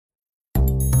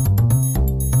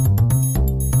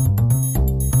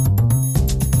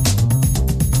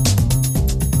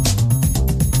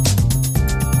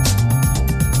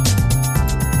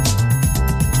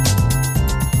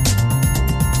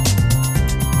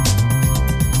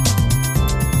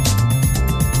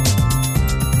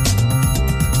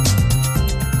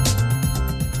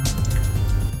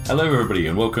Hello, everybody,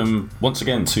 and welcome once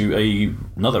again to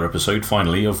another episode,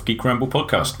 finally, of Geek Ramble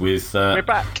podcast. With we're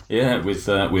back. Yeah,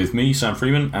 with me, Sam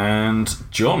Freeman, and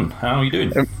John. How are you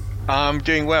doing? I'm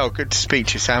doing well. Good to speak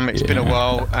to you, Sam. It's been a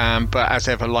while, but as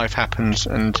ever, life happens,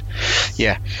 and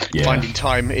finding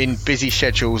time in busy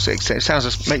schedules. Makes it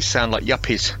sound like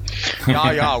yuppies.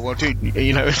 Well, dude,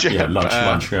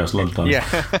 lunchtime.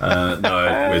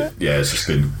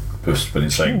 It's been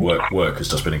insane. Work has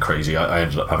just been crazy. I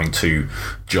ended up having 2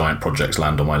 giant projects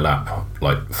land on my lap,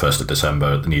 like 1st of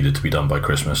December, that needed to be done by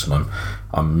Christmas, and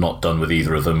I'm not done with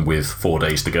either of them with 4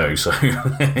 days to go. So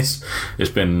it's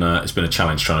been a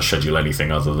challenge trying to schedule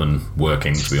anything other than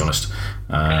working, to be honest.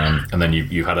 And then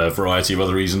you had a variety of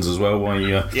other reasons as well why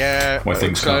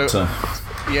things got.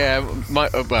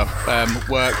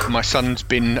 Work. My son's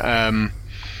been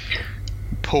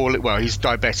poorly. Well, he's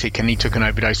diabetic and he took an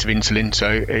overdose of insulin,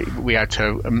 so we had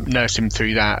to nurse him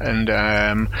through that.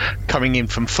 And coming in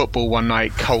from football one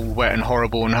night, cold, wet, and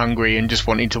horrible, and hungry, and just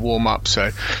wanting to warm up. So,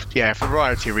 for a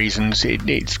variety of reasons,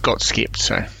 it's got skipped.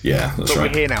 So that's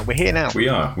right. We're here now. We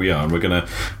are, and we're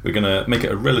gonna make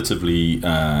it a relatively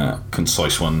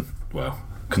concise one. Well,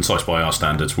 concise by our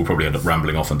standards. We'll probably end up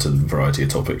rambling off into a variety of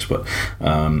topics, but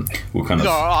we'll kind of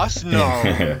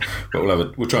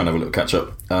but we'll try and have a little catch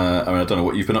up. I don't know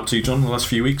what you've been up to, John, the last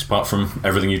few weeks, apart from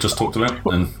everything you just talked about,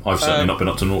 and I've certainly not been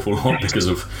up to an awful lot because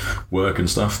of work and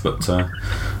stuff. But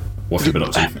what have you been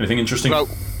up to? Anything interesting? Well,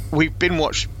 we've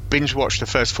binge watched the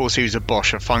first 4 series of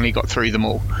Bosch. I finally got through them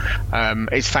all.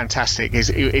 It's fantastic.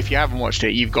 If you haven't watched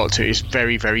it, you've got to. It's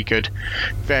very, very good.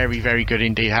 Very, very good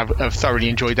indeed. I've thoroughly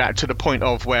enjoyed that, to the point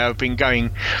of where I've been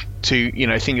going to,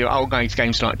 thinking, I'm going to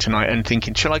games night tonight, and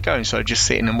thinking, shall I go? And so I just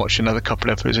sit in and watch another couple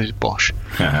of episodes of Bosch.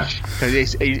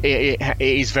 It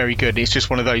is very good. It's just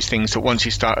one of those things that once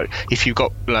you start, if you've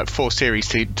got like 4 series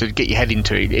to get your head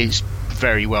into it's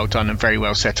very well done and very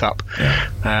well set up.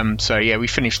 We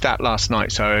finished that last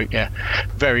night, so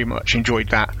very much enjoyed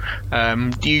that.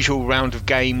 The usual round of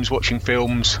games, watching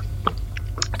films,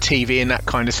 TV and that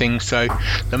kind of thing. So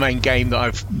the main game that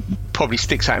I've probably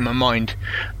sticks out in my mind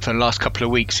for the last couple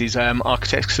of weeks is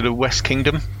Architects of the West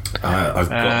Kingdom. I've got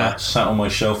that sat on my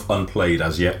shelf unplayed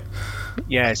as yet.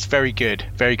 It's very good,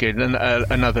 and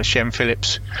another Shem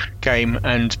Phillips game,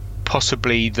 and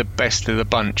possibly the best of the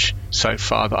bunch so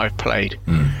far that I've played.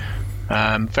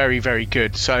 Very, very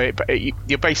good. So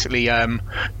you're basically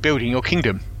building your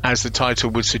kingdom, as the title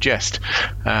would suggest.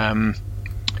 You're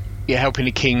helping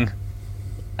the king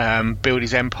build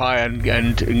his empire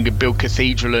and build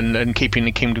cathedral and keeping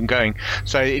the kingdom going.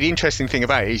 So the interesting thing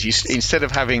about it is, instead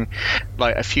of having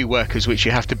like a few workers which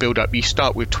you have to build up, you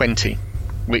start with 20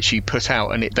 which you put out,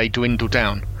 and they dwindle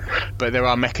down. But there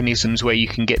are mechanisms where you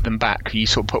can get them back. You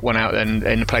sort of put one out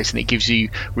in a place, and it gives you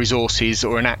resources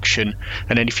or an action.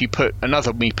 And then if you put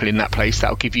another meeple in that place,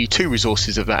 that'll give you 2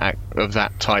 resources of that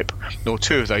type, or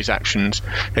 2 of those actions.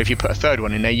 And if you put a third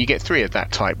one in there, you get 3 of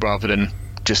that type rather than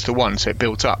just the one. So it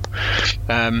builds up.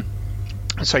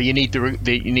 So you need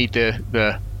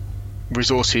the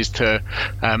resources to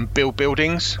build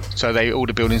buildings. So all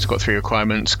the buildings have got 3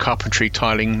 requirements: carpentry,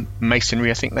 tiling,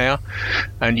 masonry, I think they are.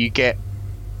 And you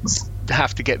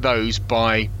have to get those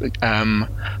by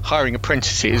hiring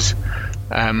apprentices,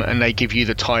 and they give you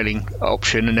the tiling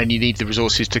option, and then you need the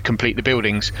resources to complete the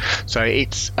buildings. So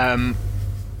it's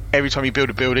every time you build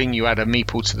a building, you add a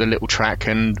meeple to the little track,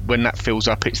 and when that fills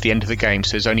up, it's the end of the game.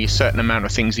 So there's only a certain amount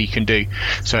of things that you can do.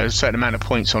 So a certain amount of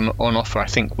points on offer. I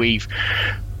think we've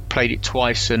played it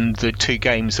twice, and the 2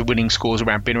 games, the winning scores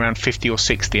been around 50 or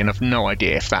 60, and I've no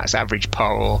idea if that's average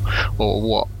par or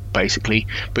what, basically.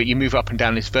 But you move up and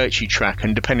down this virtue track,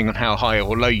 and depending on how high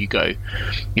or low you go,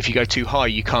 if you go too high,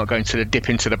 you can't go dip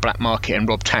into the black market and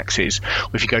rob taxes.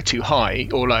 Or if you go too high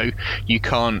or low, you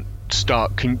can't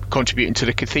start contributing to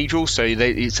the cathedral. So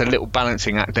it's a little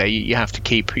balancing act there. You have to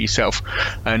keep yourself.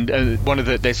 And one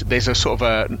of there's a sort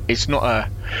of it's not a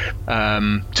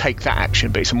take that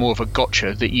action, but it's more of a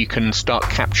gotcha that you can start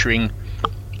capturing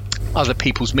other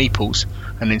people's meeples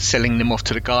and then selling them off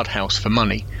to the guardhouse for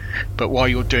money. But while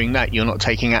you're doing that, you're not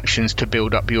taking actions to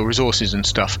build up your resources and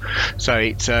stuff. So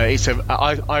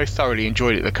I thoroughly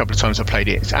enjoyed it the couple of times I played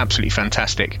it. It's absolutely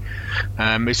fantastic.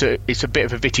 It's a bit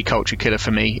of a viticulture killer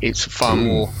for me. It's far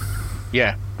more.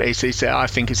 I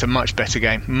think it's a much better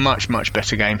game, much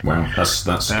better game. Wow, that's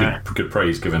good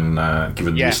praise given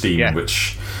the esteem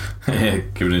which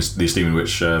given the esteem in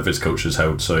which viticulture is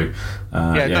held. So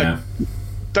No,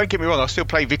 don't get me wrong, I'll still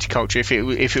play viticulture if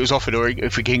it was offered, or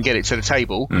if we can get it to the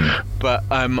table. But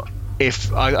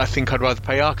if I think I'd rather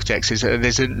play Architects.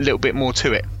 There's a little bit more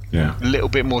to it. A little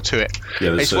bit more to it.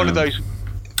 It's one of those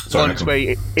ones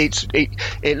where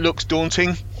it looks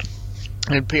daunting,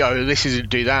 and this is to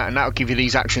do that, and that'll give you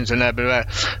these actions and blah, blah, blah.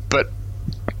 But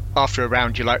after a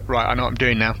round, you're like, right, I know what I'm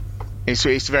doing now. It's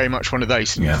very much one of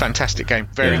those. Fantastic game,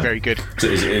 very good. So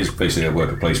it is basically a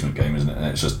worker placement game, isn't it? And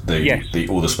it's just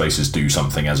all the spaces do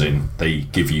something, as in they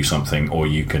give you something, or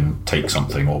you can take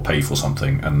something or pay for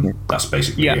something, and that's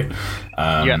basically it.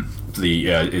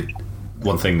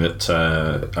 One thing that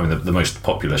the most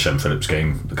popular Shem Phillips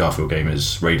game, the Garfield game,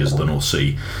 is Raiders of the North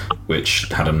Sea, which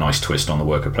had a nice twist on the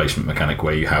worker placement mechanic,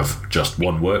 where you have just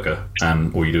one worker,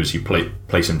 and all you do is you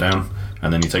place him down,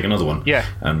 and then you take another one. Yeah.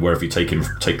 And wherever you take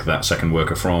that second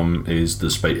worker from is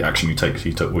the action you take. So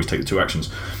you always take the two actions.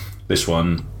 This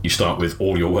one, you start with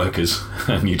all your workers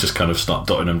and you just kind of start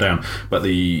dotting them down. But like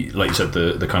you said,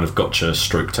 the kind of gotcha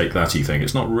stroke take that-y thing,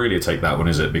 it's not really a take that one,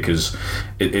 is it? Because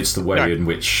it's the way in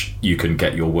which you can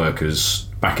get your workers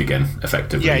back again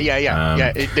effectively.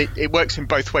 It works in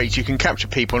both ways. You can capture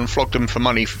people and flog them for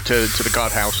money to the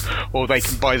guardhouse, or they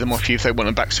can buy them off you if they want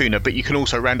them back sooner, but you can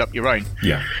also round up your own.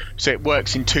 So it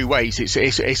works in two ways.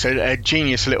 It's a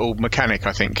genius little mechanic,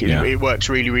 I think. It works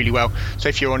really, really well. So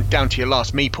if you're down to your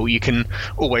last meeple, you can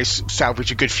always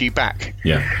salvage a good few back,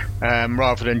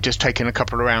 rather than just taking a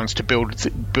couple of rounds to build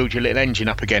your little engine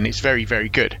up again. It's very, very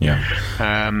good.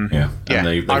 And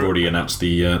they've already announced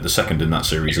the second in that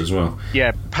series as well.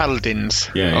 Paladins.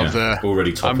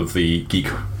 Already top of the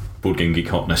board game geek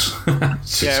hotness.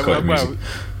 It's quite amusing.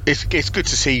 It's good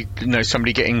to see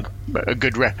somebody getting a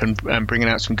good rep and bringing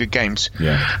out some good games.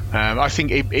 I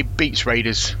think it beats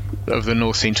Raiders of the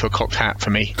North Sea to a cocked hat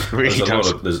for me. It really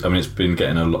does. It's been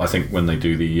getting a lot. I think when they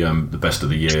do the best of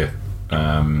the year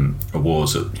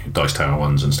awards at Dice Tower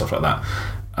ones and stuff like that,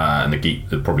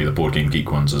 and probably the board game geek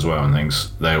ones as well and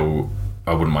things,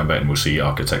 I wouldn't mind betting we'll see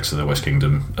Architects of the West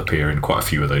Kingdom appear in quite a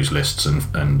few of those lists and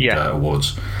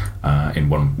awards in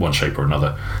one shape or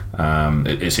another.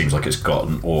 It seems like it's got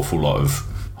an awful lot of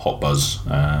hot buzz,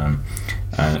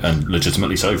 and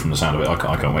legitimately so from the sound of it.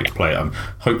 I can't wait to play it. I'm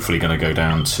hopefully going to go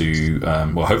down to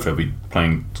hopefully I'll be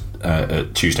playing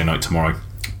Tuesday night tomorrow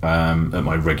at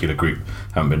my regular group.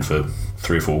 Haven't been for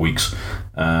 3 or 4 weeks,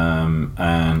 and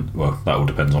that all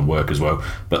depends on work as well,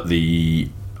 but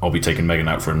I'll be taking Megan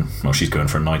out she's going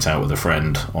for a night out with a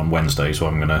friend on Wednesday, so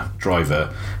I'm going to drive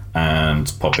her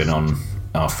and pop in on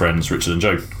our friends Richard and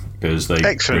Joe, because they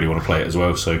really want to play it as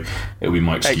well. So it'll be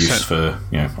my excuse for,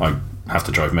 I have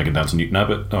to drive Megan down to Newton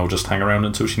Abbot. I'll just hang around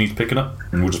until she needs picking up,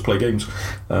 and we'll just play games.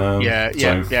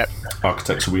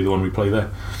 Architects will be the one we play there.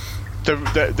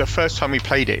 The first time we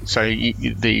played it, so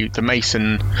the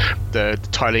mason, the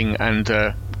tiling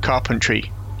and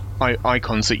carpentry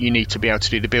icons that you need to be able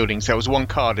to do the buildings, there was one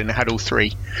card and it had all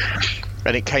three,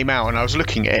 and it came out and I was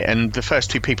looking at it, and the first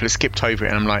two people had skipped over it,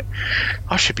 and I'm like,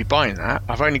 I should be buying that.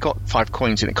 I've only got 5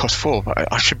 coins and it costs 4,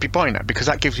 but I should be buying that because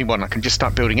that gives me one. I can just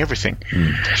start building everything.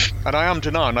 And I ummed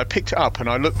and ahed, and I picked it up and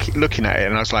I looking at it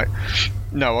and I was like,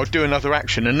 no, I'll do another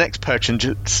action. The next person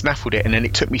just snaffled it, and then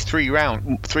it took me 3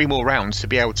 more rounds to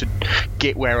be able to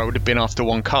get where I would have been after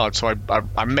one card. So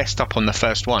I messed up on the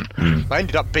first one. I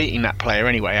ended up beating that player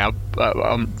anyway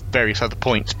on various other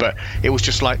points, but it was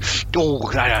just like,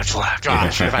 I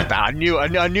should have had that. I knew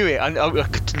it. I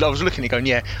was looking at it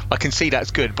going, I can see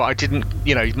that's good, but I didn't.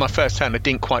 My first turn, I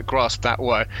didn't quite grasp that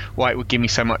why it would give me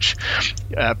so much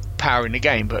power in the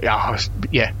game. But it's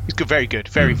good, very good,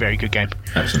 very good game.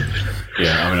 Excellent.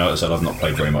 Yeah, like I said, I've not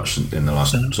played very much in the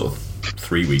last sort of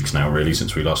 3 weeks now, really,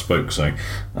 since we last spoke. So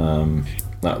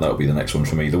that'll be the next one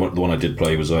for me. The one I did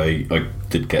play was I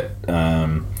did get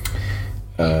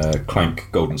Clank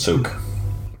Golden Silk.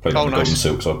 Played on the Golden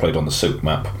Silk, so I played on the Silk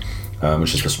map,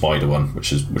 which is the spider one,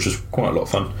 which is quite a lot of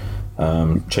fun.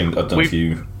 I don't know if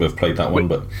you have played that one,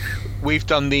 but we've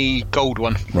done the gold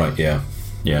one. Right. Yeah.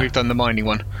 We've done the mining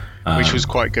one, which was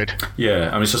quite good.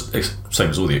 Yeah, it's same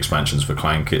as all the expansions for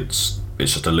Clank. It's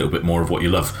just a little bit more of what you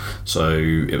love, so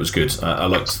it was good. I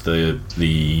liked the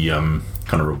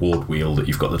kind of reward wheel that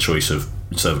you've got the choice of,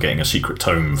 instead of getting a secret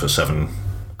tome for 7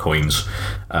 coins,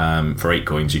 for 8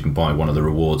 coins you can buy one of the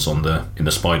rewards in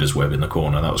the spider's web in the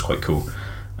corner. That was quite cool.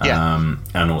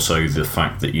 And also the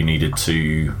fact that you needed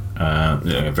to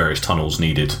various tunnels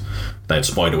they had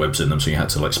spider webs in them, so you had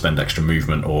to spend extra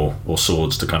movement or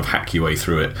swords to kind of hack your way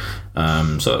through it.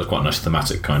 So that was quite a nice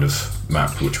thematic kind of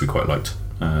map, which we quite liked.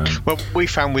 Well, we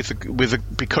found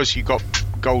because you got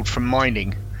gold from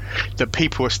mining, that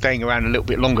people were staying around a little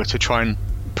bit longer to try and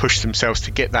push themselves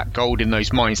to get that gold in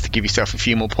those mines to give yourself a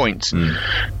few more points,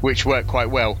 which worked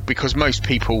quite well, because most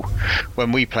people,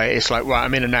 when we play it, it's like, right,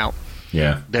 I'm in and out.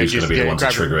 Yeah, who's going to be the one to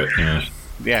trigger it?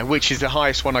 Yeah, which is the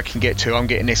highest one I can get to. I'm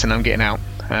getting this and I'm getting out.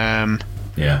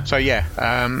 So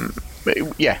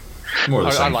More of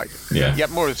the same. I like it. Yeah,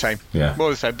 more of the same. Yeah. More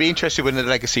of the same. Be interested when the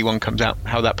Legacy one comes out,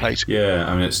 how that plays. Yeah,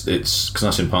 I mean, it's because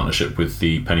that's in partnership with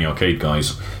the Penny Arcade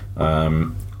guys.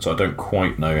 So I don't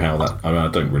quite know how that... I mean, I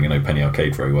don't really know Penny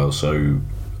Arcade very well, so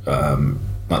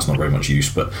that's not very much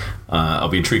use. But I'll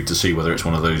be intrigued to see whether it's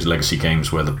one of those Legacy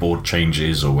games where the board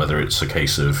changes, or whether it's a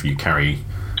case of you carry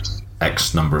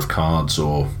X number of cards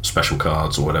or special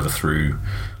cards or whatever through,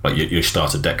 like your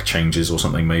starter deck changes or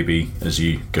something maybe as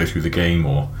you go through the game,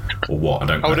 or what. I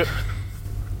don't know.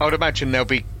 I would imagine there'll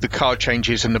be the card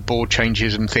changes and the board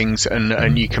changes and things,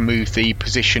 and you can move the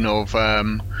position of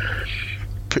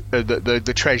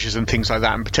the treasures and things like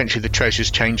that, and potentially the treasures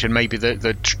change, and maybe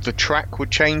the track would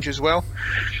change as well.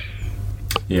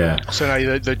 Yeah. So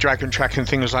no, the dragon track and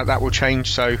things like that will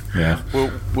change. So yeah,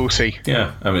 we'll see.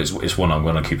 Yeah, I mean it's one I'm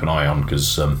going to keep an eye on,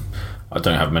 because I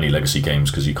don't have many Legacy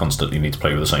games because you constantly need to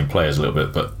play with the same players a little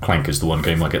bit. But Clank is the one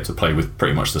game I get to play with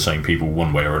pretty much the same people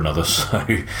one way or another. So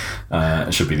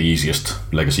it should be the easiest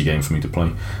Legacy game for me to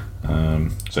play.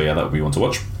 So yeah, that would be one to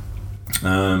watch.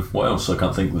 What else? I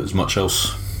can't think there's much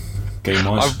else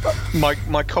game-wise.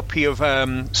 My copy of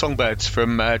Songbirds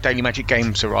from Daily Magic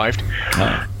Games arrived.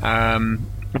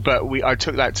 But I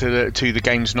took that to the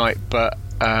games night, but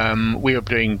we were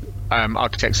doing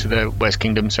Architects of the West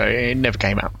Kingdom, so it never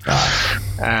came out.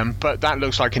 But that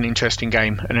looks like an interesting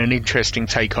game and an interesting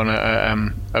take on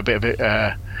a bit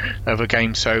of a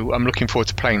game, so I'm looking forward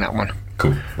to playing that one.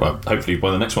 Cool. Well, hopefully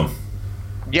by the next one.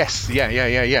 Yes, yeah.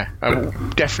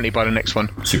 Definitely by the next one.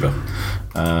 Super.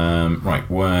 Right,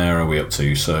 where are we up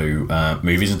to? So,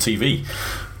 movies and TV.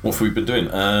 What have we been doing?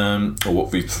 Or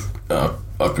what we've...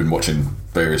 I've been watching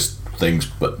various things,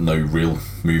 but no real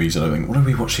movies, I don't think. What have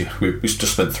we watched here? We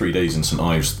just spent 3 days in St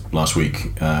Ives last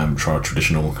week, trying a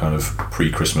traditional kind of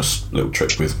pre-Christmas little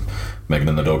trip with Megan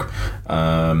and the dog.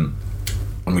 And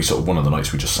we sort of, one of the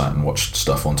nights we just sat and watched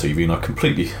stuff on TV, and I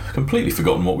completely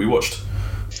forgotten what we watched.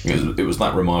 It was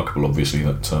that remarkable, obviously,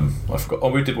 that I forgot. Oh,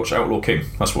 we did watch Outlaw King.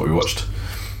 That's what we watched.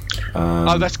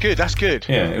 That's good.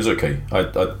 Yeah, it was okay.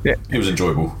 It was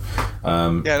enjoyable.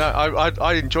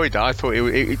 I enjoyed that. I thought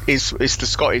it's the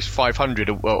Scottish 500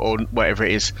 or whatever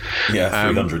it is. Yeah,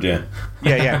 300. Yeah.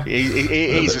 Yeah. It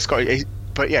is a Scottish.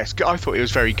 But yes, I thought it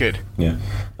was very good. Yeah.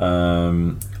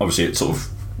 Obviously, it sort of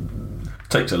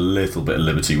takes a little bit of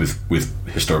liberty with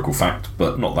historical fact,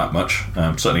 but not that much.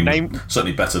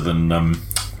 Certainly better than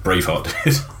Braveheart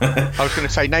did. I was going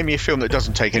to say, name me a film that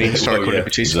doesn't take any historical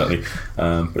liberties. Exactly.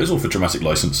 But it's all for dramatic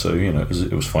license, so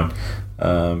it was fine.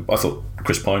 I thought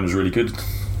Chris Pine was really good.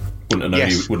 Wouldn't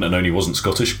have known he wasn't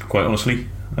Scottish, quite honestly.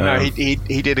 No, he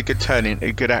did a good turn in,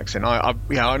 a good accent.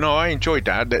 I enjoyed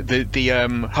that.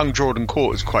 The Hung Jordan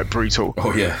Court was quite brutal.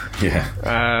 Oh yeah.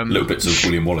 Little bits of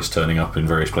William Wallace turning up in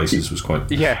various places was quite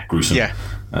gruesome. Yeah.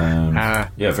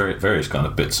 Various kind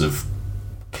of bits of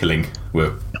killing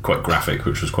were quite graphic,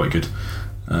 which was quite good.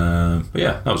 But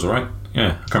yeah, that was alright.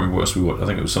 Yeah, I can't remember what else we watched. I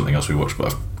think it was something else we watched, but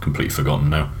I've completely forgotten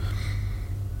now.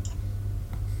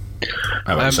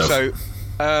 How about yourself?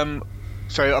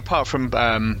 So apart from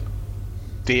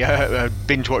the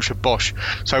binge watch of Bosch,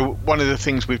 so one of the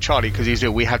things with Charlie, because he's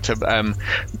ill, we had to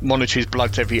monitor his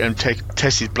bloods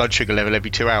test his blood sugar level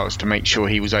every 2 hours to make sure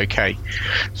he was okay.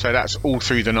 So that's all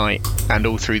through the night and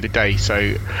all through the day.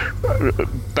 So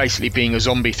basically being a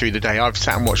zombie through the day, I've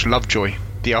sat and watched Lovejoy,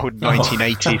 the old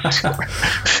 1980s.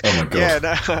 Oh my god!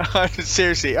 Yeah,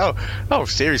 seriously.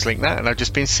 Seriously, that, and I've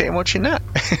just been sitting watching that.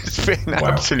 It's been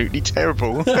absolutely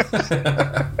terrible. All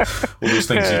these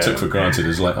things you took for granted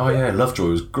is like, oh yeah, Lovejoy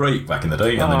was great back in the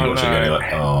day, and then you watch it again, you're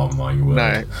like, oh my word.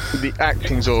 No, the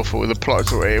acting's awful, the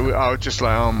plot's awful. I was just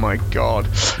like, oh my god.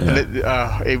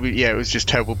 Yeah. And it was just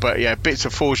terrible. But yeah, bits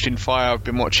of Forged in Fire. I've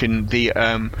been watching the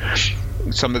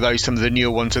some of the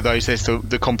newer ones of those. There's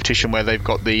the competition where they've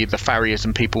got the farriers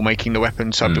and people making the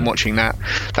weapons, so I've been watching that.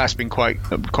 That's been quite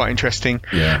interesting.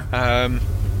 So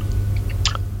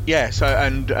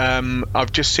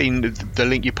I've just seen the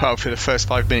link you put up for the first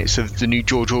 5 minutes of the new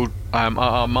George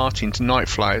R.R. Martin's Night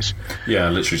Flyers. Yeah, I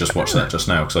literally just watched that just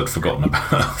now because I'd forgotten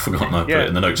I put it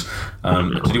in the notes.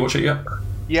 Did you watch it yet?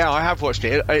 Yeah, I have watched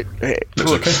it. It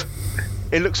looks okay.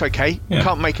 It looks okay. Yeah.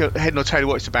 Can't make a head nor tail of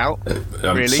what it's about.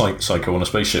 Really, Psycho on a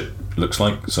spaceship looks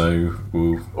like. So,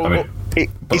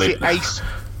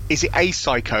 is it a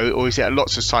psycho, or is it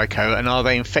lots of psycho, and are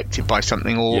they infected by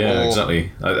something? Exactly.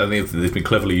 I think they've been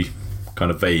cleverly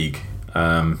kind of vague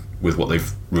with what they've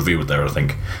revealed there. I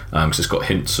think because it's got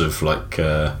hints of like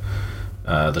The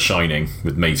Shining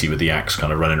with Matey with the axe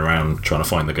kind of running around trying to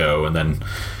find the girl, and then.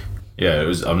 Yeah,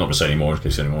 I'm not going to say any more in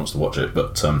case anyone wants to watch it,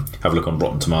 but have a look on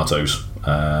Rotten Tomatoes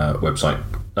website.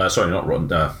 Sorry, not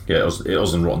Rotten. It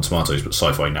was on Rotten Tomatoes, but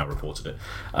Sci-Fi Now reported it.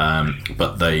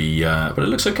 But it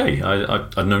looks okay.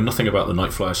 I know nothing about the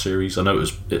Nightflyer series. I know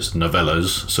it's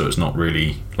novellas, so it's not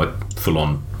really like full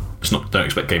on. It's not. Don't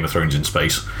expect Game of Thrones in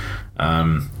space.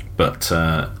 But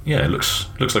it looks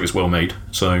like it's well made.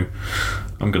 So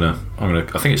I'm gonna. I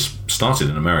think it's started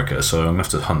in America, so I'm gonna have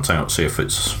to hunt out, see if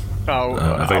it's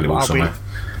available somewhere.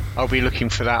 I'll be looking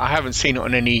for that. I haven't seen it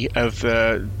on any of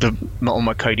not on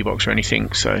my Cody box or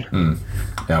anything. So I'm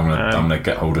gonna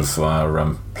get hold of our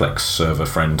Plex server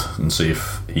friend and see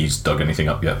if he's dug anything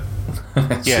up yet.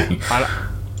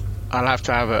 I'll have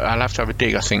to have a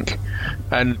dig, I think.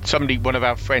 And one of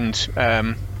our friends,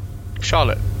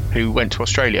 Charlotte, who went to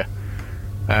Australia,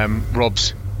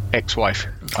 Rob's ex-wife.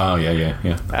 Oh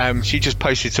yeah. She just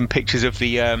posted some pictures of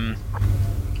the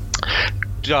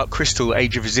Dark Crystal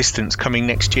Age of Resistance coming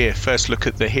next year. First look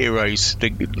at the heroes.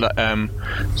 It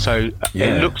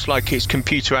looks like it's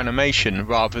computer animation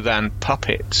rather than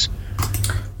puppets.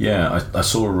 Yeah, I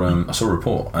saw a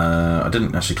report. I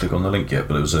didn't actually click on the link yet,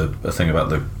 but it was a thing about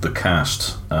the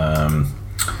cast,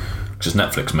 because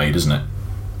Netflix made, isn't it?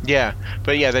 Yeah,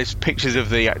 but there's pictures of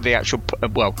the actual.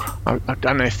 I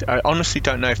don't know. I honestly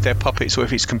don't know if they're puppets or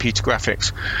if it's computer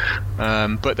graphics,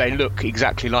 but they look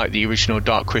exactly like the original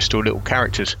Dark Crystal little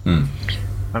characters. I'm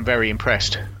very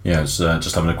impressed. Yeah, it's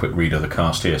just having a quick read of the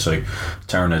cast here. So,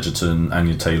 Taron Egerton,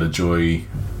 Anya Taylor-Joy,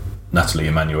 Nathalie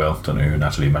Emmanuel. Don't know who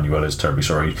Nathalie Emmanuel is. Terribly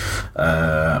sorry.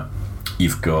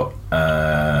 You've got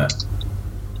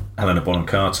Helena Bonham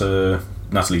Carter,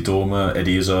 Natalie Dormer,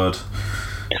 Eddie Izzard,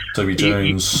 Toby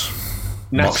Jones,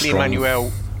 Nathalie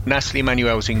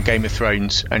Emmanuel's in Game of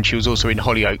Thrones, and she was also in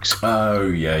Hollyoaks. Oh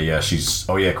yeah. She's.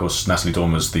 Oh yeah, of course. Natalie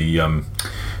Dormer's the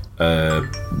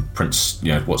Prince.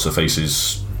 What's her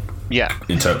face's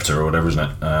interpreter or whatever, isn't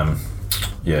it? Can't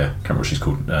remember what she's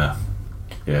called.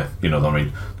 You know what I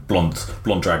mean.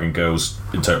 Blonde dragon girl's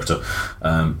interpreter.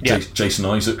 Jason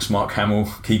Isaacs, Mark Hamill,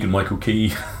 Keegan Michael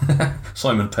Key,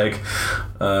 Simon Pegg.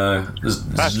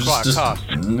 That's quite a cast.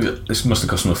 This must have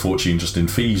cost them a fortune just in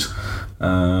fees.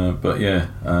 Looks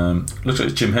like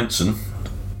it's Jim Henson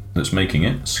that's making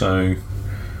it. So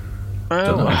I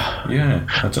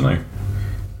don't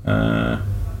know.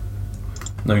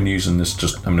 No news in this.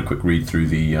 Just having a quick read through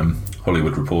the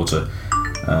Hollywood Reporter.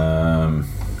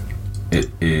 It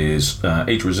is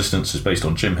Age of Resistance is based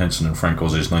on Jim Henson and Frank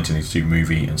Oz's 1982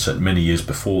 movie and set many years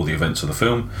before the events of the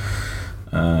film.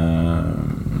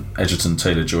 Egerton,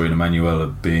 Taylor-Joy and Emmanuel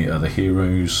are the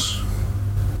heroes.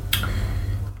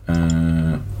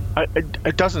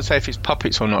 It doesn't say if it's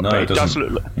puppets or not, but it does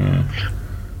look. Yeah.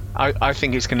 I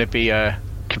think it's going to be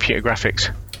computer graphics.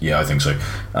 Yeah, I think so.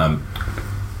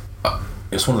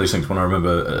 It's one of these things. When I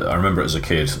remember it as a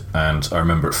kid, and I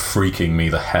remember it freaking me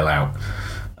the hell out.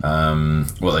 The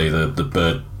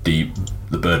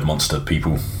bird monster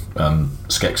people,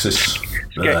 Skeksis.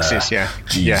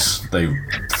 Skeksis, they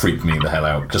freaked me the hell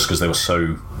out just because they were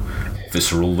so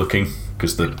visceral looking,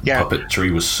 because the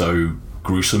puppetry was so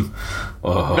gruesome.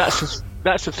 Oh.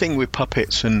 That's the thing with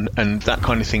puppets and that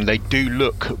kind of thing. They do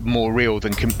look more real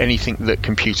than anything that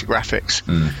computer graphics.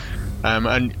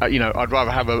 I'd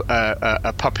rather have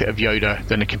a puppet of Yoda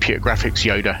than a computer graphics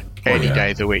Yoda any day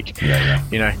of the week.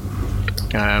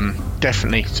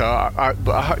 Definitely. So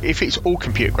but if it's all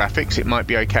computer graphics, it might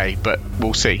be okay, but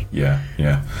we'll see.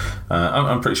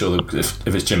 I'm pretty sure that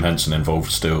if it's Jim Henson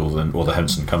involved still, then, or the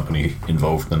Henson company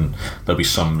involved, then there'll be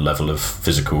some level of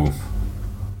physical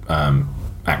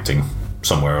acting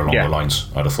somewhere along the lines,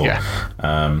 I'd have thought.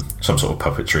 Some sort of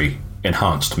puppetry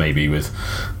enhanced maybe with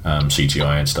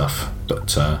CGI and stuff,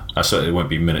 but I certainly it won't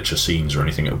be miniature scenes or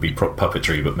anything. It'll be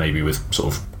puppetry, but maybe with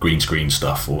sort of green screen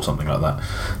stuff or something like that.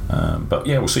 But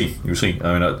we'll see. I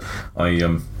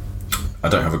mean, I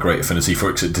don't have a great affinity for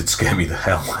it because it did scare me the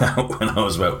hell out when I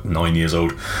was about 9 years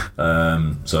old,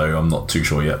 so I'm not too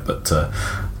sure yet, but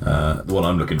the one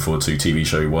I'm looking forward to TV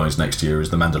show wise next year is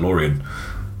The Mandalorian,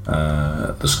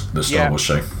 the Star Wars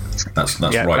show. That's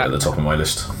right at the top of my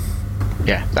list.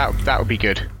 Yeah, that would be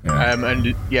good. I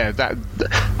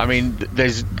mean,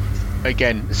 there's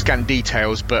again scant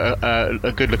details, but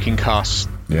a good looking cast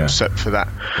set for that.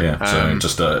 So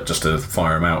just to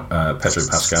fire him out, Pedro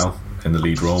Pascal in the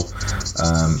lead role,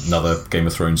 another Game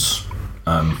of Thrones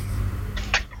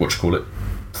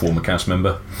former cast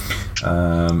member,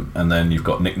 and then you've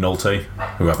got Nick Nolte,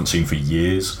 who I haven't seen for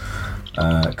years,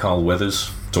 Carl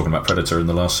Weathers, talking about Predator in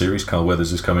the last series. Carl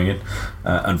Weathers is coming in,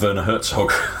 and Werner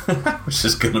Herzog, which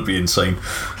is going to be insane.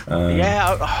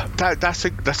 That's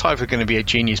either going to be a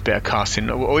genius bit of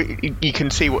casting, or you can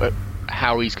see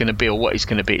how he's going to be or what he's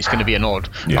going to be. It's going to be an old,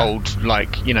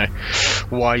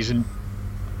 wise and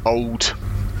old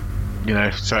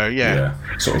So yeah,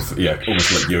 sort of,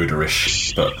 almost like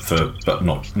Yoda-ish, but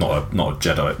not a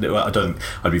Jedi.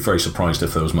 I'd be very surprised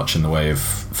if there was much in the way of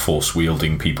force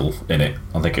wielding people in it.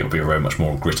 I think it would be a very much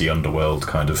more gritty underworld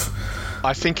kind of.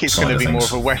 I think it's going to be more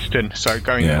of a Western. So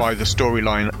going by the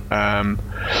storyline,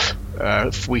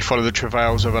 we follow the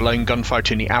travails of a lone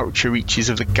gunfighter in the outer reaches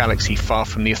of the galaxy, far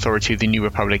from the authority of the New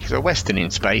Republic. It's a Western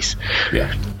in space.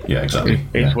 Yeah, exactly.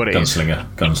 It's what it is.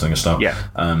 Gunslinger style. Yeah.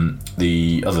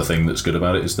 The other thing that's good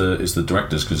about it is the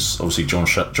directors, because obviously Jon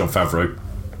Favreau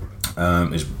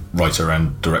is writer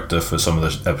and director for some of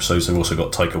the episodes. They've also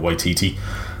got Taika Waititi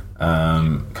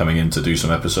coming in to do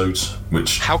some episodes,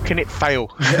 which... How can it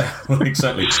fail? Yeah, well,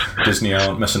 exactly. Disney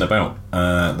aren't messing about.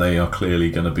 They are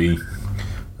clearly going to be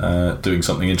doing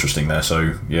something interesting there.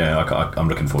 So yeah, I'm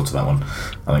looking forward to that one.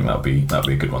 I think that'll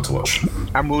be a good one to watch.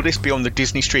 And will this be on the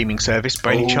Disney streaming service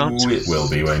by any chance? It will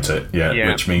be, won't it? Yeah,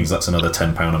 which means that's another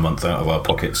 £10 a month out of our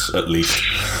pockets at least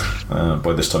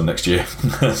by this time next year.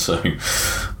 So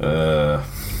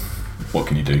what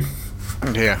can you do?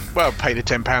 Yeah, well, pay the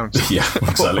 £10. Yeah,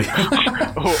 exactly.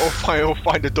 or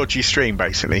find a dodgy stream,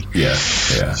 basically. Yeah.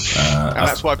 And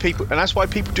that's why people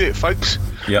do it, folks.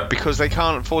 Yeah. Because they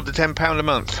can't afford the £10 a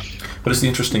month. But it's the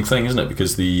interesting thing, isn't it?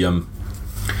 Because it'll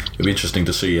be interesting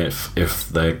to see if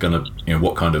they're gonna,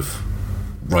 what kind of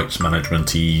rights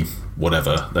management-y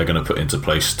whatever they're going to put into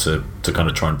place to kind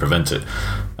of try and prevent it.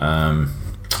 I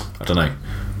don't know.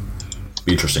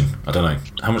 Be interesting. I don't know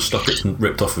how much stuff gets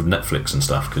ripped off of Netflix and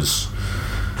stuff, because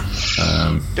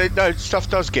no, stuff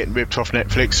does get ripped off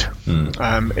Netflix.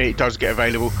 It does get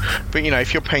available, but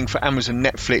if you're paying for Amazon,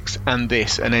 Netflix, and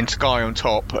this, and then Sky on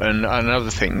top, and other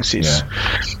things, it's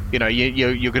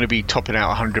you're going to be topping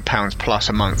out £100 plus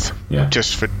a month,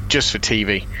 just for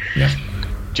TV. Yeah.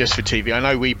 Just for TV. I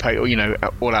know we pay,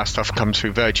 all our stuff comes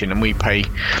through Virgin, and we pay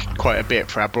quite a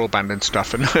bit for our broadband and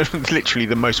stuff, and literally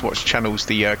the most watched channel's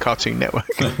the Cartoon Network.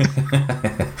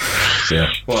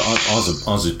 Yeah, well,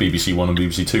 ours is BBC One and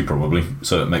BBC Two probably,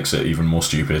 so it makes it even more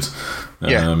stupid.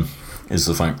 Is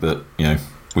the fact that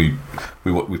we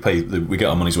pay we get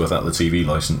our money's worth out of the TV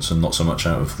license and not so much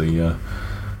out of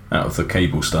the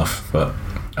cable stuff. But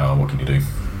what can you do?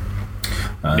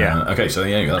 Okay, so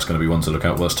that's going to be one to look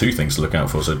out. Well, that's two things to look out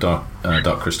for. So Dark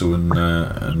Crystal and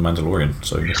Mandalorian.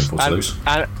 So looking forward to those.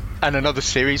 And another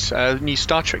series, new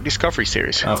Star Trek Discovery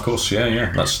series. Of course,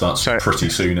 yeah. That starts pretty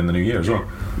soon in the new year as well.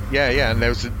 Yeah, and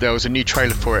there was a new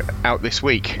trailer for it out this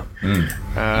week,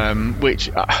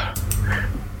 which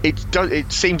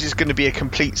it seems is going to be a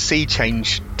complete sea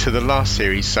change to the last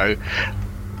series. So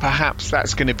perhaps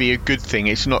that's going to be a good thing.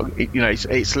 It's not,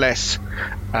 it's less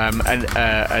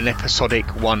an episodic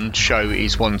one show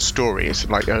is one story. It's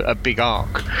like a big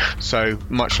arc, so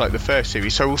much like the first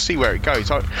series. So we'll see where it goes.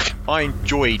 I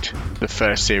enjoyed the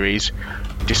first series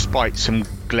despite some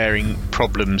glaring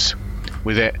problems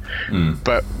with it,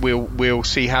 but we'll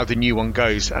see how the new one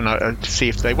goes, and see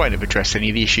if they won't have addressed any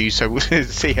of the issues, so we'll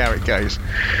see how it goes.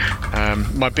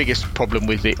 My biggest problem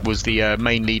with it was the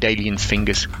main lead alien's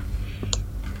fingers.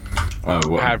 Oh,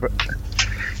 what?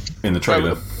 In the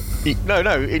trailer?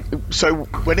 No. So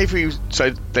whenever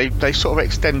they sort of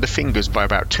extend the fingers by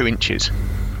about 2 inches,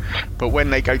 but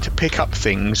when they go to pick up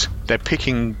things, they're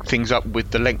picking things up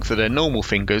with the length of their normal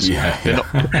fingers. They're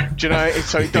not, do you know?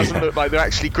 So it doesn't look like they're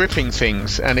actually gripping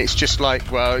things, and it's just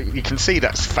like, well, you can see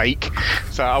that's fake.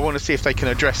 So I want to see if they can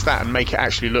address that and make it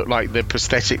actually look like the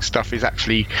prosthetic stuff is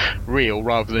actually real,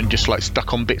 rather than just like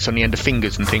stuck on bits on the end of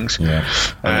fingers and things. Yeah,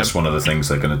 and that's one of the things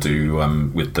they're going to do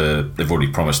with they've already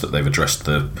promised that they've addressed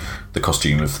the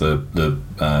costume of the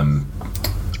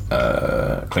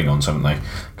Klingons, haven't they?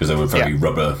 Because they were very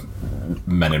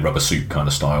men in rubber suit kind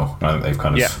of style. I think they've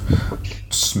kind of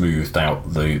smoothed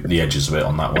out the edges of it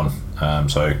on that one.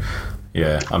 So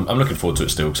yeah, I'm looking forward to it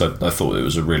still, because I thought it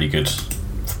was a really good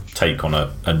take on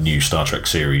a new Star Trek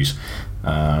series,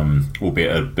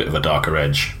 albeit a bit of a darker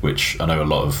edge, which I know a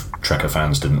lot of Trekker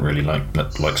fans didn't really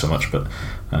like so much, but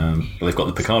they've got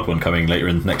the Picard one coming later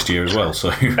in next year as well. So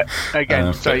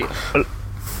again, a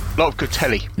lot of good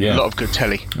telly. Yeah. A lot of good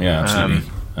telly. Yeah, absolutely.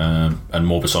 And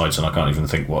more besides, and I can't even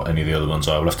think what any of the other ones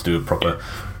are. We'll have to do a proper...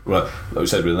 Well, like we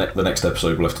said, with the next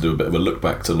episode, we'll have to do a bit of a look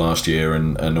back to last year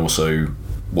and also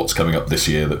what's coming up this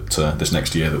year, this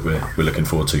next year that we're looking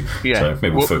forward to. Yeah. So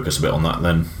maybe we'll focus a bit on that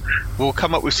then. We'll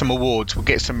come up with some awards. We'll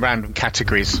get some random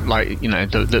categories, like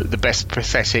the best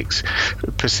prosthetics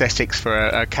for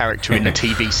a character in a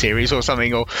TV series or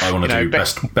something. Or I want to do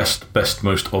best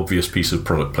most obvious piece of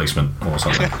product placement or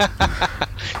something.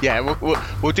 Yeah,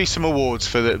 we'll do some awards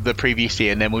for the previous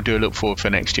year, and then we'll do a look forward for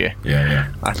next year.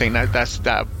 Yeah. I think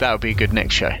that'll be a good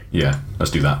next show. Yeah,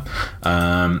 let's do that.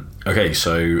 Okay,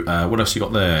 so what else you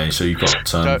got there? So you've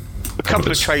got a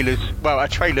couple of trailers. Well, a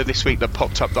trailer this week that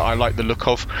popped up that I like the look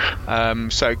of.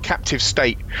 So Captive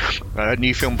State, a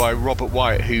new film by Robert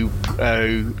Wyatt, who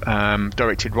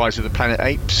directed Rise of the Planet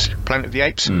of the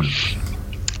Apes.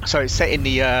 So it's set in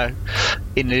the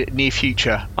near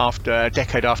future, after a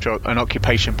decade after an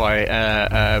occupation by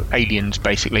aliens.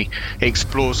 Basically, it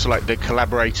explores like the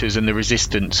collaborators and the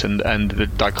resistance and the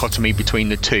dichotomy between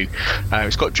the two.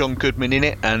 It's got John Goodman in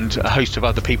it and a host of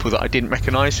other people that I didn't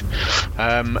recognise,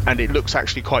 and it looks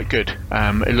actually quite good.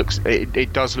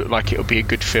 It does look like it'll be a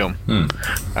good film.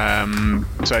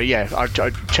 So yeah, I'd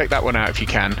check that one out if you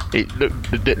can.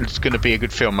 It's going to be a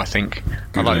good film, I think.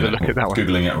 I like the look at that one.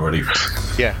 Googling it already.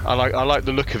 Yeah, I like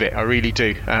the look of it. I really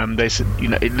do. There's,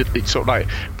 it's sort of like,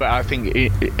 but I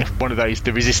think one of those,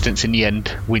 the resistance in the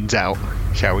end wins out,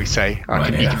 shall we say?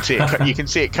 You can see it. You can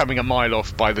see it coming a mile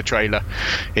off by the trailer.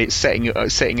 It's setting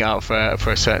it up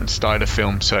for a certain style of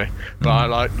film. So, but I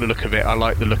like the look of it.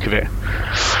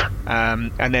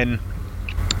 And then.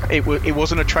 It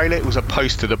wasn't a trailer, it was a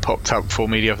poster that popped up for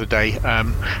me the other day.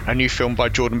 A new film by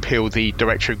Jordan Peele, the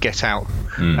director of Get Out.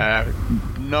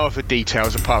 No other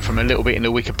details apart from a little bit in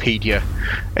the Wikipedia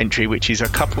entry, which is a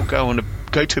couple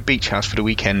go to a beach house for the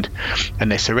weekend,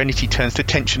 and their serenity turns to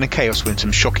tension and chaos when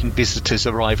some shocking visitors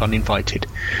arrive uninvited.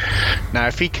 Now,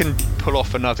 if he can pull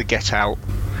off another Get Out,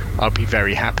 I'll be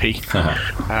very happy,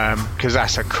 because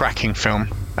that's a cracking film.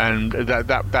 And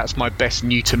that's my best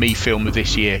new to me film of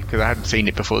this year, because I hadn't seen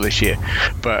it before this year.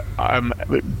 But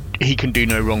he can do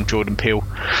no wrong, Jordan Peele.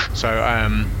 So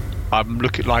I'm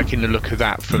liking the look of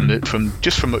that from a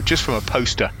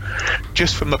poster.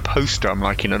 Just from a poster, I'm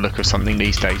liking the look of something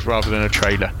these days rather than a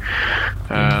trailer.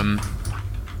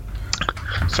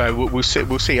 So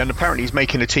we'll see. And apparently he's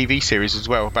making a TV series as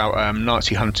well about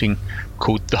Nazi hunting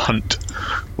called The Hunt,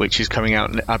 which is coming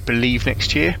out, I believe,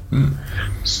 next year.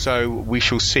 So we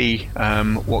shall see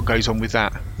what goes on with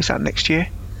that. Is that next year?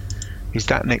 Yes,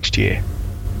 next year.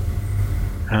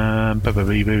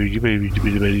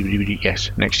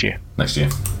 Next year.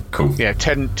 Cool. Yeah,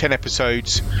 10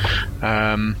 episodes.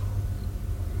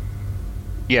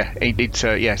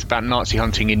 It's about Nazi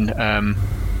hunting in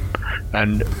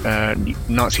and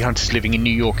Nazi hunters living in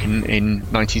New York in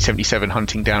 1977,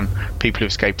 hunting down people who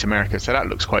escaped America. So that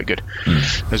looks quite good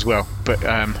as well. But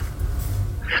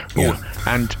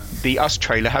and the Us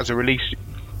trailer has a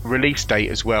release date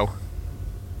as well.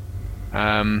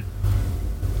 I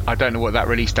don't know what that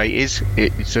release date is.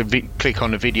 It's click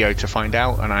on the video to find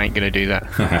out, and I ain't going to do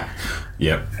that.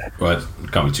 Yeah, well,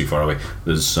 it can't be too far away.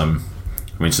 There's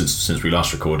since we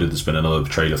last recorded, there's been another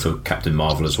trailer for Captain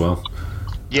Marvel as well.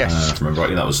 Yes, if I remember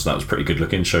rightly, that was pretty good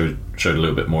looking. Showed a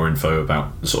little bit more info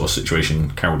about the sort of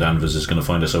situation Carol Danvers is going to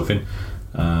find herself in.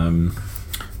 What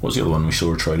was the other one we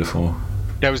saw a trailer for?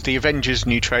 There was the Avengers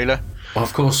new trailer. Oh,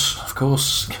 of course,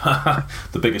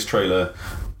 the biggest trailer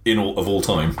of all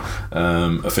time,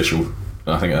 official.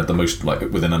 I think it had the most, like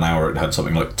within an hour, it had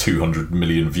something like 200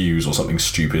 million views or something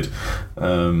stupid.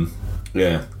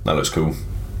 Yeah, that looks cool.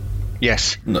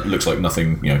 Yes. Looks like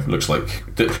nothing, looks like...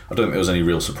 I don't think there was any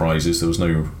real surprises. There was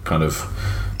no kind of...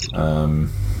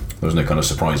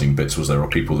 surprising bits, was there? Or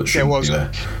people that shouldn't be there?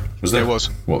 Was there? There was.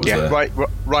 What was there? Right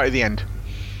at the end.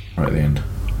 Right at the end.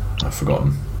 I've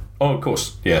forgotten. Oh, of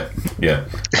course. Yeah.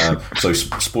 So,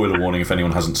 spoiler warning, if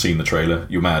anyone hasn't seen the trailer,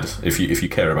 you're mad. If you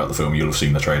care about the film, you'll have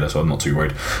seen the trailer, so I'm not too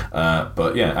worried.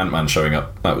 But yeah, Ant-Man showing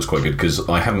up, that was quite good, because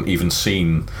I hadn't even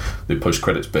seen the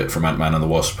post-credits bit from Ant-Man and the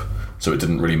Wasp, so it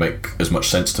didn't really make as much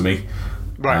sense to me.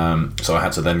 Right. So I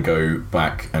had to then go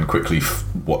back and quickly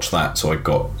watch that, so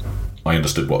I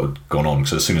understood what had gone on.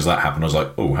 So as soon as that happened, I was like,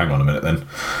 oh, hang on a minute then.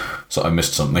 So I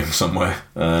missed something somewhere.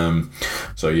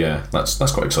 So yeah, that's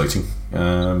quite exciting.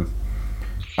 I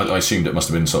assumed it must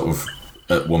have been sort of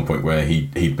at one point where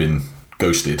he'd been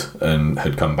ghosted and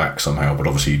had come back somehow, but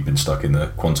obviously he'd been stuck in the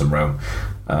quantum realm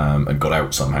and got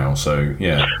out somehow. So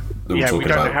yeah, we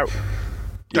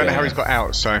don't know how he's got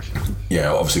out. So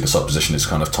yeah, obviously the supposition is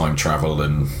kind of time travel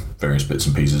and various bits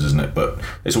and pieces, isn't it? But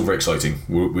it's all very exciting.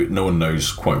 No one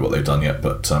knows quite what they've done yet,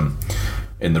 but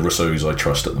in the Russos, I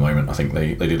trust at the moment. I think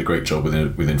they did a great job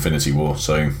with Infinity War.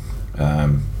 So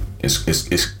it's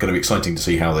going to be exciting to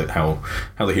see how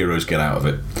the heroes get out of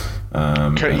it.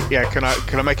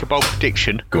 Can I make a bold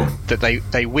prediction? Go on. That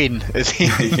they win.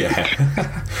 Yeah.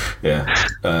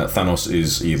 Thanos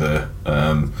is either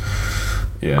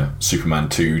Superman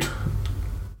 2'd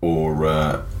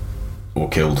or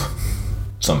killed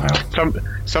somehow.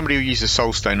 Somebody will use a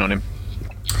Soul Stone on him.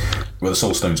 Well, the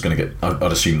Soul Stone's going to get...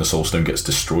 I'd assume the Soul Stone gets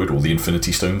destroyed, or the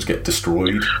Infinity Stones get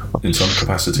destroyed in some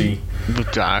capacity.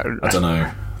 I don't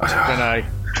know.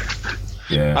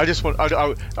 Yeah. I just want.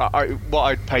 What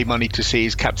I'd pay money to see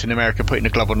is Captain America putting a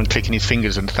glove on and clicking his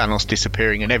fingers, and Thanos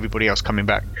disappearing, and everybody else coming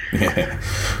back.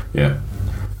 Yeah.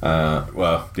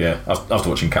 Well, yeah. After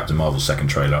watching Captain Marvel's second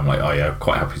trailer, I'm like, oh yeah,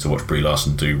 quite happy to watch Brie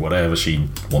Larson do whatever she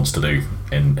wants to do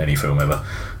in any film ever.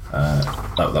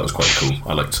 That was quite cool.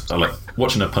 I like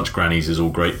watching her punch grannies is all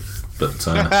great, but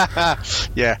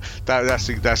yeah, that's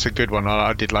a good one.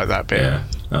 I did like that bit. Yeah.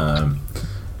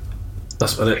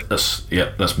 That's it.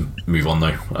 Let's move on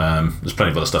though. There's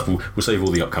plenty of other stuff. We'll save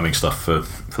all the upcoming stuff for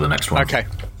the next one. Okay.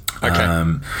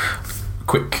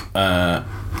 Quick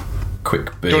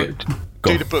bit.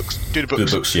 Do the books. Do the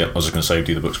books. Yeah, I was just going to say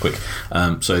do the books quick.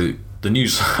 So the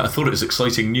news, I thought it was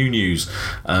exciting new news,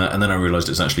 and then I realised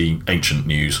it's actually ancient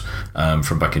news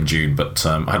from back in June. But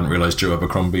I hadn't realised Joe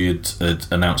Abercrombie had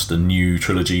announced a new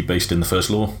trilogy based in the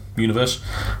First Law universe.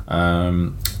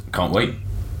 Can't wait.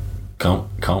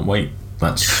 Can't wait.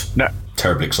 That's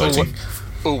terribly exciting.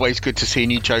 Always good to see a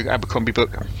new Joe Abercrombie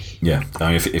book. Yeah,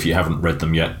 I mean, if you haven't read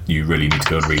them yet, you really need to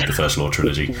go and read the First Law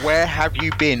trilogy. Where have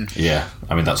you been? Yeah,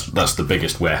 I mean that's the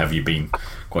biggest. Where have you been?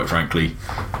 Quite frankly,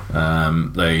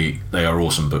 they are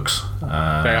awesome books. They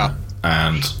are,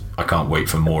 and I can't wait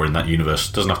for more in that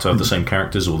universe. Doesn't have to have the same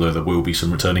characters, although there will be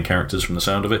some returning characters from the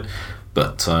sound of it.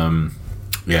 But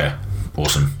yeah,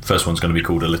 awesome. First one's going to be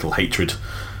called A Little Hatred,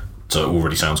 so it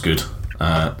already sounds good.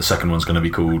 The second one's going to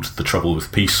be called The Trouble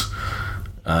with Peace.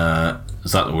 That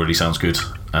already sounds good.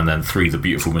 And then 3, The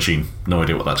Beautiful Machine. No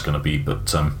idea what that's going to be,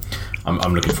 but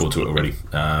I'm looking forward to it already.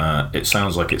 It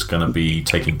sounds like it's going to be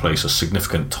taking place a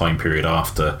significant time period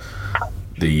after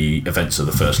the events of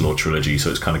the First Law trilogy,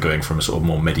 so it's kind of going from a sort of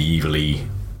more medievally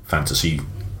fantasy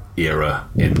era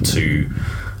into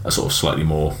a sort of slightly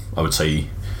more, I would say,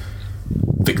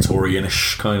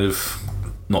 Victorianish kind of.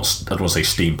 I don't want to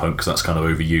say steampunk because that's kind of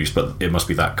overused, but it must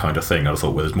be that kind of thing. I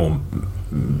thought where there's more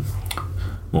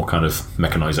kind of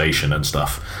mechanisation and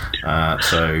stuff.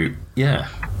 So yeah,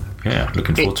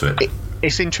 looking forward to it.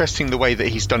 It's interesting the way that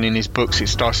he's done in his books. It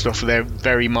started off there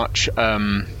very much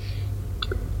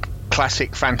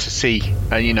classic fantasy,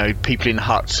 and people in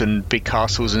huts and big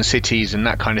castles and cities and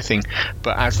that kind of thing.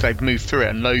 But as they've moved through it,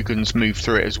 and Logan's moved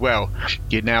through it as well,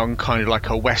 you're now in kind of like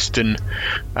a Western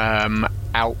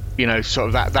out,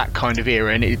 sort of that kind of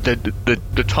era, and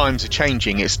the times are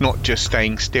changing. It's not just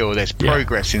staying still. There's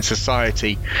progress in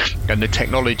society and the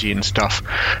technology and stuff.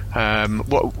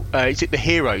 Is it the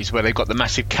Heroes where they've got the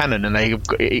massive cannon and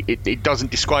it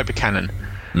doesn't describe a cannon?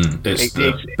 It's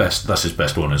the best. That's his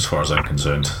best one as far as I'm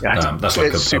concerned. That's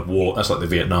like a war. That's like the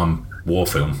Vietnam War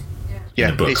film. Yeah,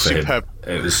 in the book it's for superb.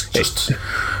 Him. It was just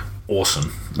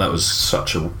awesome. That was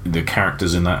the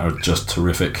characters in that are just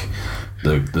terrific.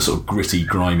 The sort of gritty,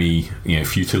 grimy,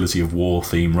 futility of war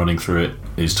theme running through it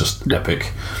is just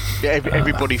epic. Yeah,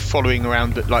 everybody following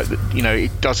around,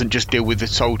 it doesn't just deal with the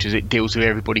soldiers; it deals with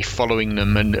everybody following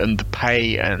them and the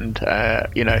pay and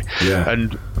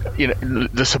and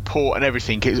the support and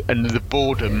everything, and the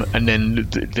boredom, and then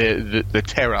the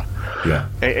terror. Yeah,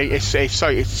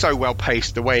 it's so well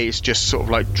paced. The way it's just sort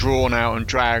of like drawn out and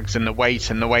drags, and the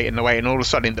wait, and all of a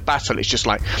sudden in the battle, it's just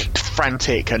like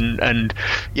frantic and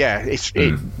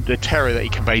the terror that he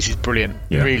conveys is brilliant.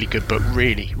 Yeah. Really good book.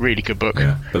 Really, really good book.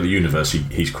 Yeah, but the universe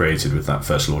he's created with that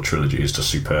First Law trilogy is just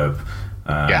superb.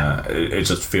 It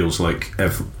just feels like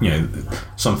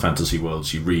some fantasy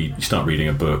worlds you start reading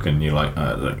a book and you're like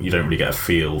you don't really get a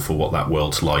feel for what that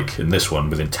world's like. In this one,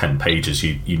 within 10 pages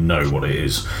you know what it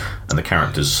is, and the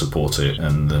characters support it,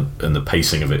 and the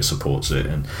pacing of it supports it,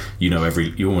 and you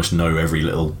almost know every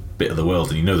little bit of the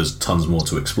world, and there's tons more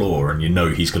to explore, and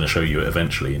he's going to show you it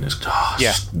eventually, and it's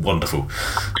just wonderful.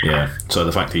 So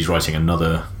the fact that he's writing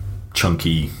another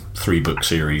chunky 3-book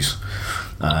series,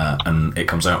 and it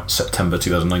comes out September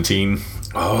 2019.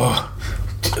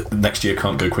 Next year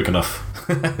can't go quick enough.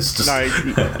 It's just,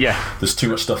 there's too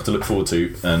much stuff to look forward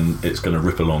to, and it's going to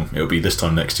rip along. It'll be this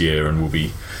time next year, and we'll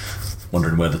be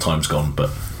wondering where the time's gone, but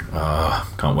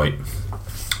can't wait.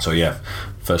 So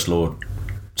First Law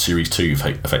Series 2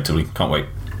 effectively, can't wait.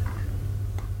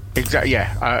 Exactly.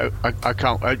 I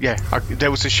can't.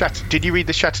 There was a Shattered. Did you read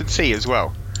the Shattered Sea as well?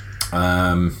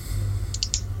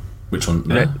 Which one?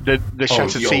 No. The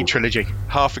Shattered Sea trilogy.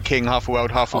 Half a king, half a world,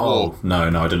 half a war. No,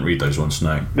 I didn't read those ones.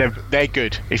 No. They're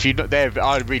good.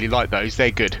 I really like those.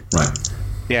 They're good. Right.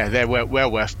 Yeah, they're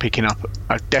well worth picking up.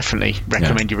 I definitely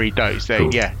recommend you read those. They're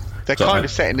kind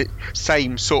of set in the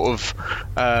same sort of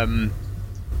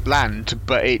land,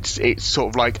 but it's sort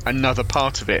of like another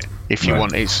part of it, if you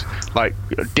want. It's like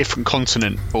a different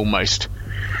continent almost.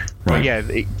 Right.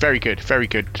 But very good.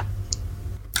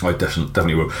 I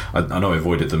definitely will. I know I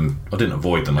avoided them. I didn't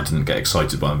avoid them. I didn't get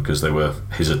excited by them because they were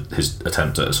his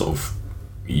attempt at a sort of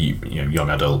young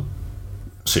adult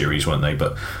series, weren't they?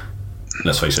 But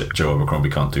let's face it, Joe Abercrombie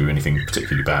can't do anything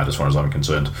particularly bad as far as I'm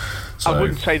concerned. So,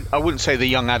 I wouldn't say the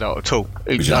young adult at all.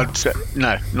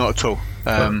 No, not at all.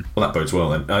 Well, that bodes well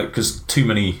then, because too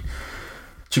many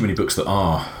books that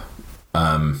are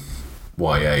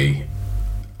YA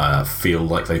feel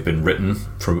like they've been written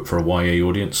for a YA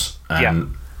audience,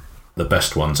 and the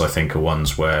best ones I think are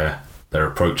ones where they're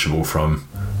approachable from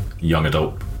young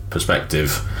adult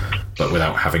perspective, but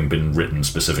without having been written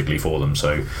specifically for them.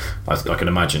 So I can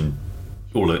imagine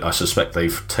I suspect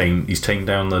he's tamed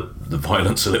down the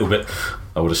violence a little bit,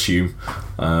 I would assume,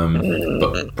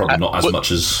 but probably not as much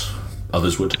as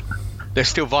others would. They're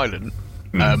still violent,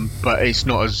 but it's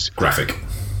not as graphic.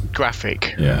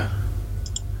 Yeah.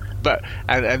 But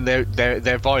and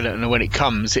they're violent, and when it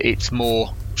comes, it's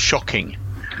more shocking.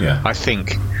 Yeah, I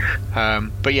think.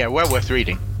 But yeah, well worth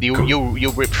reading.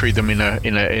 You'll rip through them in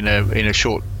a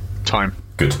short time.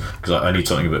 Good, because I need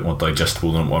something a bit more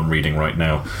digestible than what I'm reading right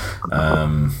now,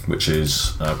 which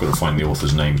is I've got to find the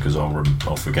author's name because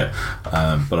I'll forget.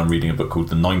 But I'm reading a book called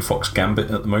The Nine Fox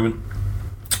Gambit at the moment,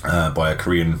 by a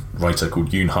Korean writer called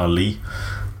Yoon-Ha Lee,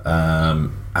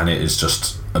 and it is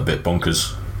just a bit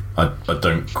bonkers. I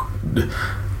don't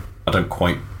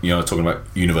quite, talking about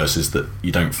universes that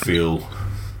you don't feel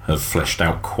have fleshed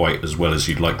out quite as well as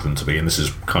you'd like them to be, and this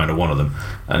is kind of one of them.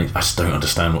 And I just don't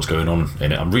understand what's going on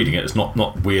in it. I'm reading it; it's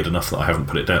not weird enough that I haven't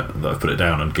put it down. That I've put it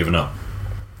down and given up.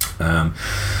 But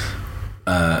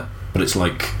it's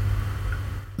like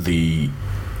the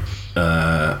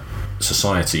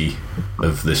society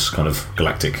of this kind of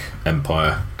galactic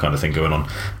empire kind of thing going on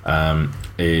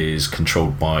is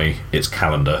controlled by its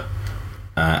calendar,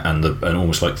 and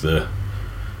almost like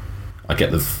I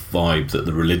get the vibe that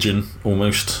the religion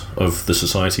almost of the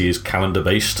society is calendar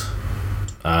based.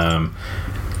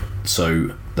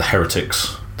 So the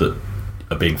heretics that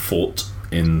are being fought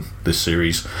in this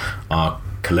series are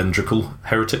calendrical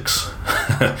heretics.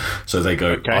 So they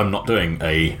go, okay, I'm not doing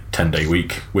a 10-day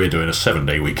week, we're doing a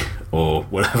 7-day week or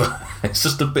whatever. It's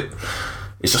just a bit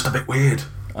weird.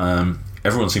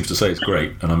 Everyone seems to say it's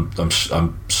great, and I'm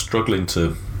struggling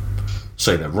to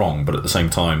say they're wrong, but at the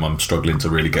same time I'm struggling to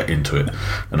really get into it,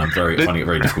 and I'm finding it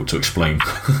very difficult to explain.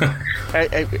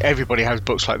 Everybody has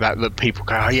books like that people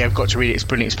go, oh yeah, I've got to read it, it's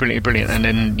brilliant, and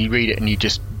then you read it and you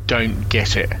just don't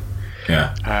get it.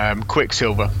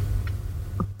 Quicksilver.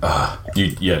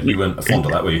 You weren't fond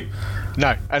of that, were you?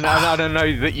 No, and I don't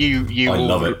know that you I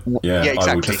love it. Yeah,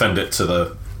 exactly. I will defend it to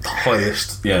the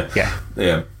highest. Yeah.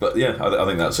 But yeah, I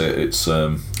think that's it. It's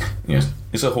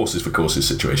it's a horses for courses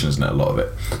situation, isn't it? A lot of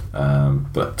it. I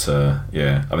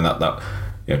mean that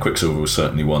Quicksilver was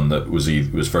certainly one that was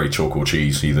very chalk or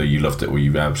cheese. Either you loved it or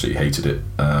you absolutely hated it.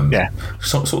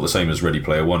 Sort of the same as Ready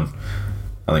Player One.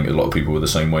 I think a lot of people were the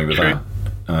same way with that.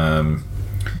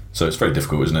 So it's very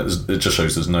difficult, isn't it? It just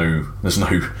shows there's no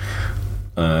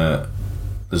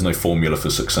formula for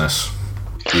success,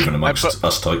 even amongst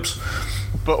us types.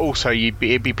 But also, it'd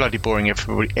be bloody boring if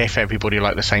everybody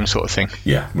liked the same sort of thing.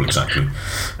 Yeah, well, exactly.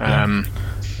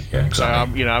 Exactly. So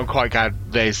I'm quite glad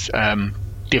there's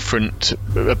different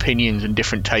opinions and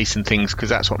different tastes and things, because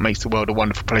that's what makes the world a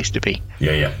wonderful place to be.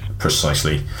 Yeah,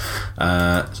 precisely.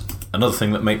 Another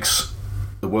thing that makes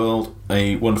the world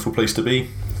a wonderful place to be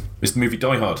is the movie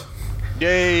Die Hard.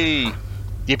 Yay!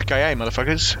 Yippee-ki-yay,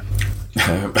 motherfuckers.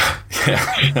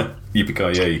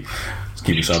 Yippee-ki-yay.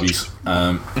 Kibi-sabis.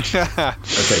 Okay,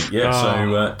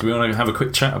 so do we want to have a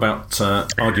quick chat about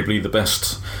arguably the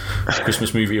best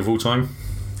Christmas movie of all time?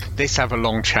 Let's have a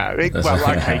long chat.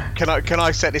 Okay. Can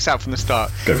I set this out from the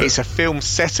start? It's a film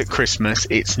set at Christmas.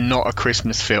 It's not a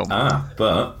Christmas film.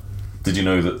 But did you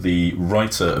know that the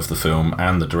writer of the film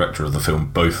and the director of the film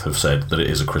both have said that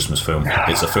it is a Christmas film?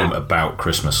 It's a film about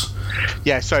Christmas.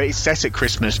 Yeah, so it's set at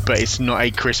Christmas, but it's not a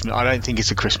Christmas. I don't think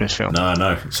it's a Christmas film.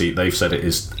 No. See, they've said it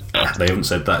is. They haven't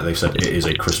said that. They've said it is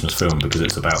a Christmas film because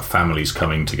it's about families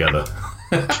coming together.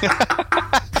 Is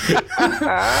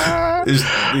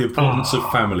the importance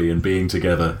of family and being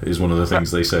together is one of the things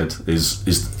they said is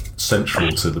central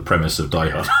to the premise of Die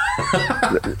Hard.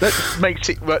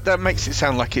 that makes it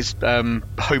sound like it's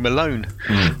Home Alone.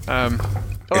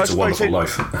 It's a Wonderful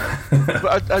Life.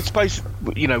 But I suppose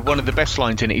one of the best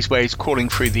lines in it is where he's calling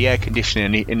through the air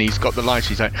conditioning and he's got the lights.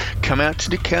 He's like, "Come out to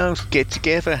the cars, get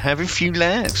together, have a few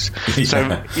laughs." Yeah.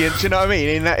 So do you know what I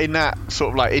mean? In that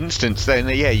sort of like instance, then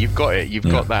you've got it. You've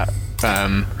got that.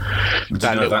 That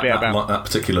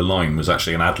particular line was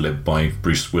actually an ad lib by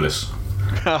Bruce Willis.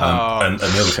 And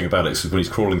the other thing about it is when he's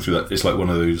crawling through that, it's like one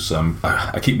of those.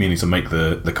 I keep meaning to make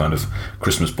the kind of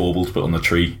Christmas bauble to put on the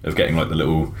tree of getting like the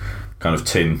little kind of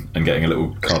tin and getting a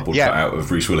little cardboard cut out of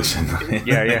Bruce Willis in.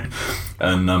 Yeah.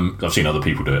 And I've seen other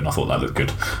people do it, and I thought that looked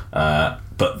good.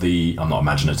 But I'm not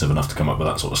imaginative enough to come up with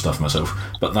that sort of stuff myself.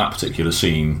 But that particular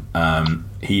scene,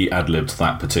 he ad-libbed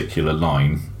that particular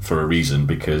line for a reason,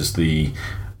 because the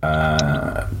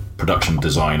production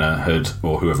designer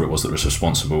or whoever it was that was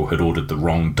responsible, had ordered the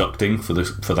wrong ducting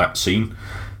for that scene.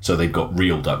 So they'd got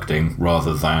real ducting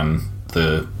rather than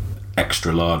the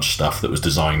extra large stuff that was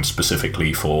designed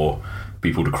specifically for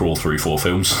people to crawl through for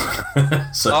films.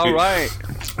 So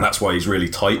that's why he's really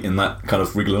tight in that kind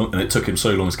of wriggle, and it took him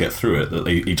so long to get through it that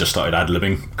he just started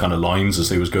ad-libbing kind of lines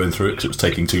as he was going through it, because it was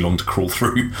taking too long to crawl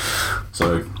through.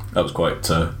 So that was quite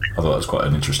I thought that was quite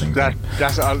an interesting thing.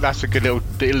 That's a good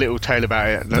little tale about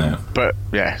it. But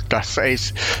yeah,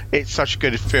 it's such a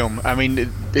good film. I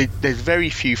mean, there's very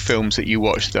few films that you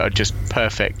watch that are just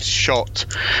perfect. Shot,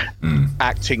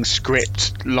 acting,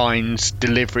 script, lines,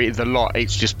 delivery, the lot.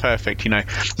 It's just perfect.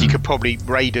 You could probably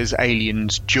Raiders,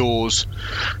 Aliens, Jaws.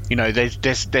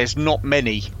 There's not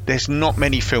many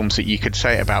films that you could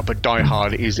say it about, but Die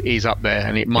Hard is up there,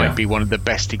 and it might be one of the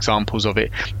best examples of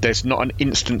it. There's not an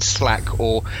instant slack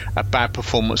or a bad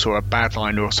performance or a bad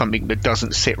line or something that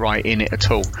doesn't sit right in it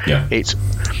at all. It's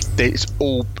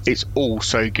all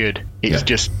so good. It's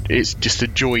just a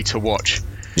joy to watch.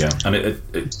 And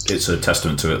it's a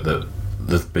testament to it that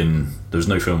there's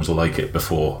no films like it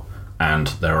before, and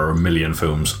there are a million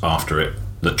films after it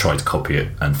that try to copy it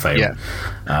and fail.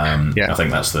 I think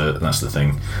that's the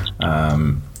thing.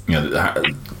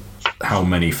 How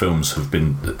many films have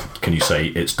been? Can you say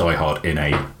it's Die Hard in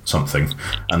a something?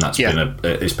 And that's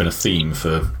been a theme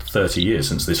for 30 years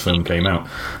since this film came out.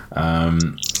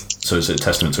 So it's a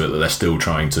testament to it that they're still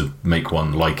trying to make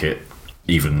one like it,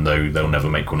 even though they'll never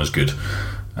make one as good.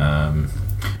 The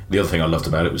other thing I loved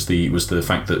about it was the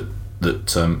fact that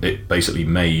it basically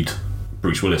made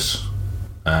Bruce Willis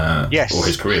or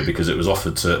his career, because it was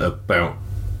offered to about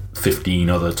 15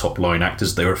 other top line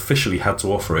actors. They officially had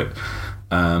to offer it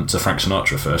to Frank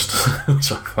Sinatra first,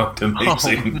 which I found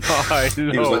amazing.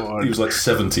 He was like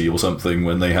 70 or something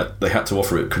when they had to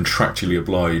offer it, contractually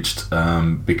obliged,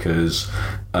 because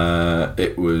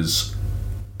it was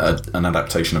an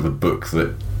adaptation of a book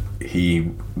that he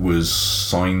was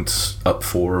signed up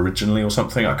for originally or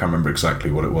something. I can't remember exactly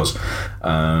what it was,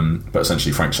 but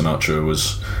essentially Frank Sinatra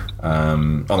was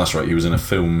that's right, he was in a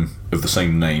film of the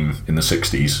same name in the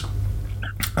 60s.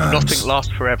 Nothing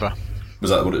Lasts Forever. Was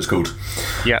that what it was called?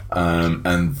 Yeah.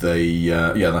 And they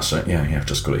that's right, I've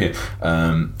just got it here.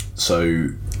 So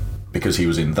because he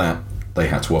was in that, they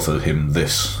had to offer him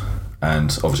this, and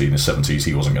obviously in his 70s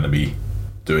he wasn't going to be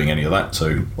doing any of that,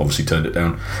 so obviously turned it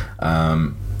down.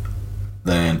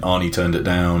 Then Arnie turned it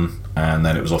down, and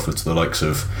then it was offered to the likes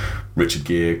of Richard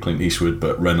Gere, Clint Eastwood,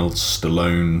 Burt Reynolds,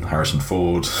 Stallone, Harrison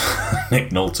Ford, Nick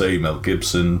Nolte, Mel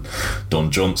Gibson, Don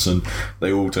Johnson.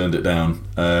 They all turned it down,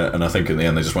 and I think in the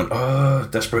end they just went,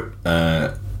 desperate,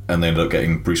 and they ended up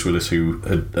getting Bruce Willis, who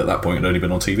had at that point had only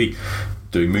been on TV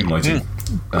doing Moonlighting,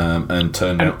 and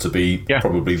turned out to be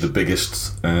probably the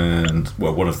biggest and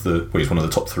one of the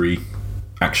top 3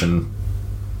 action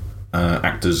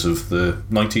actors of the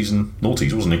 90s and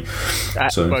noughties, wasn't he?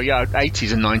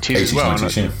 80s and 90s as well.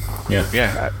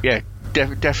 90s,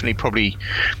 definitely, probably.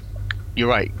 You're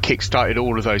right. Kick-started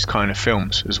all of those kind of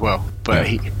films as well. But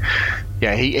he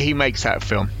makes that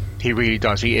film. He really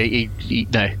does. He's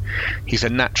a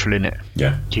natural in it.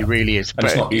 Yeah, he really is. And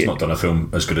but he's not done a film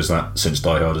as good as that since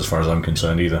Die Hard, as far as I'm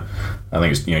concerned, either. I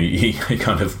think it's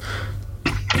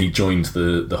he joined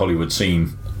the Hollywood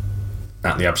scene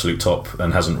at the absolute top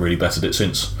and hasn't really bettered it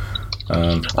since.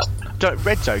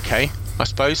 Red's okay, I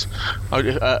suppose.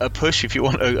 A push if you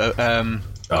want.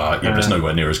 But it's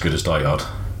nowhere near as good as Die Hard.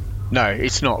 No,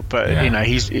 it's not. But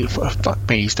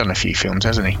he's done a few films,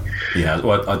 hasn't he? Yeah.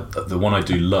 Well, the one I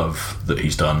do love that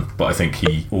he's done, but I think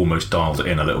he almost dialed it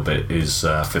in a little bit, is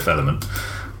Fifth Element.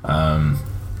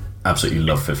 Absolutely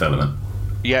love Fifth Element.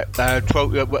 Yeah.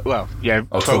 12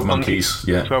 Monkeys.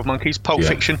 Yeah. 12 Monkeys. Pulp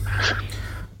Fiction.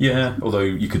 Yeah, although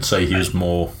you could say he was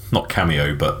more, not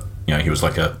cameo, but he was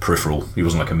like a peripheral. He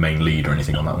wasn't like a main lead or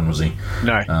anything on that one, was he?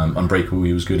 No. Unbreakable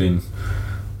he was good in.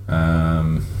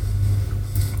 The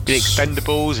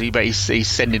Expendables, he's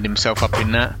sending himself up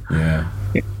in that. Yeah.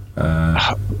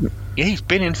 He's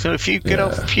been in a few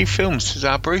few films, is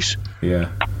our Bruce. Yeah.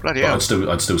 Bloody hell.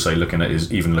 I'd still say looking at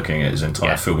his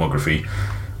entire filmography,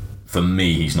 for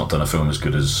me he's not done a film as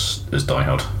good as Die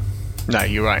Hard. No,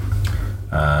 you're right.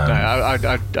 I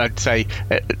I'd say,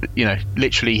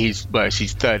 literally it's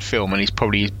his third film, and he's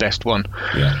probably his best one.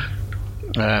 Yeah.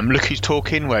 Look Who's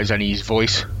Talking, where it's only his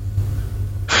voice.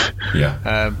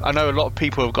 Yeah. I know a lot of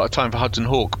people have got a time for Hudson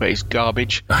Hawk, but it's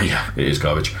garbage. Yeah, it is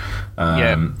garbage.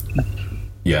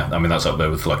 Yeah, I mean, that's up there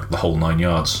with like The Whole Nine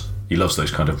Yards. He loves those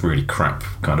kind of really crap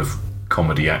kind of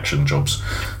comedy action jobs.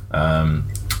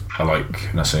 I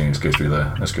like. Let's go through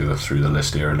the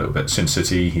list here a little bit. Sin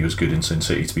City, he was good in Sin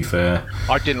City, to be fair.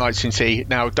 I didn't like Sin City.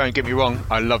 Now, don't get me wrong,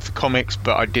 I love the comics,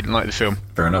 but I didn't like the film.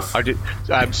 Fair enough. I did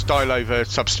style over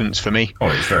substance for me. Oh,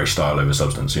 it's very style over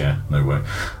substance. Yeah, no way.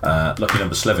 Lucky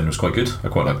Number 11 was quite good. I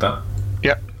quite liked that.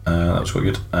 Yep. That was quite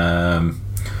good.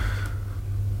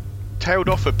 Tailed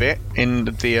off a bit in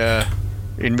the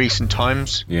in recent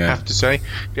times. Yeah. I have to say.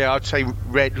 Yeah, I'd say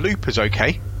Red Looper's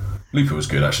okay. Looper was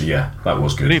good, actually. Yeah, that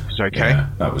was good. Looper's okay. Yeah,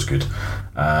 that was good.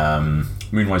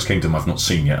 Moonrise Kingdom I've not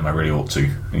seen yet, and I really ought to.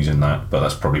 He's in that, but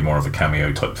that's probably more of a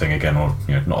cameo type thing again, or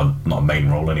not a main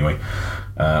role anyway.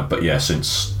 But yeah,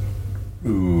 since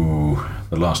the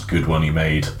last good one he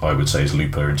made, I would say, is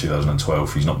Looper in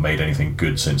 2012. He's not made anything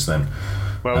good since then.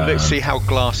 Well, let's see how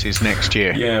Glass is next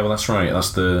year. Yeah, well, that's right.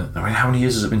 How many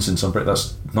years has it been since Unbreakable?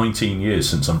 That's 19 years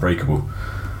since Unbreakable.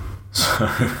 So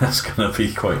that's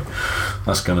quite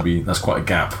a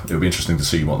gap. It'll be interesting to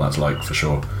see what that's like for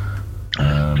sure.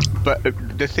 But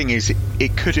the thing is,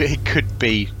 it could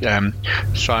be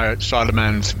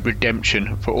Salaman's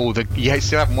redemption for all the. You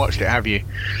still haven't watched it, have you?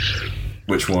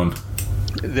 Which one?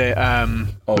 The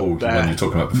the one you're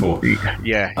talking about before.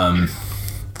 Yeah.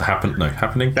 Happening. The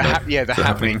Happening.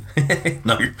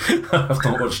 No, I've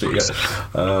not watched it yet.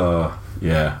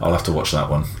 Yeah, I'll have to watch that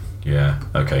one. Yeah,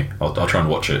 okay. I'll try and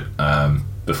watch it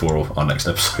before our next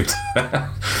episode.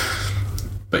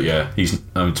 But yeah,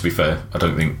 to be fair, I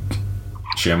don't think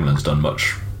Shyamalan's done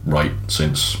much right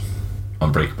since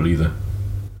Unbreakable either.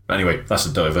 But anyway, that's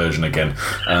a diversion again.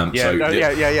 The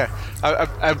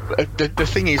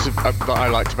thing is that I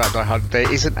liked about Die Hard,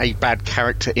 there isn't a bad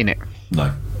character in it.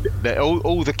 No.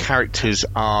 All the characters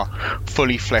are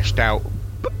fully fleshed out,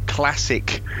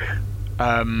 classic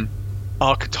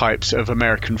archetypes of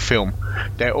American film.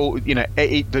 They're all, the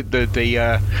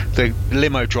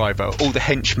limo driver, all the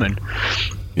henchmen,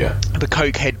 the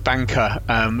cokehead banker,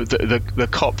 the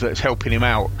cop that's helping him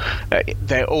out.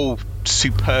 They're all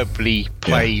superbly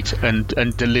played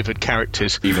and delivered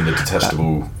characters. Even the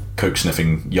detestable coke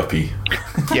sniffing yuppie.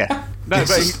 Yeah. No,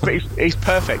 but he's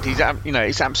perfect. He's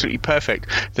absolutely perfect.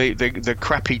 The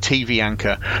crappy TV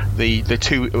anchor, the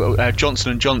two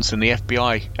Johnson & Johnson, the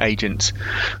FBI agents.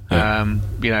 Yeah.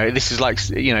 This is like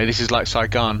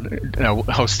Saigon. I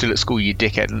was still at school, you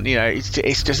dickhead. And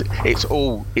it's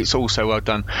all so well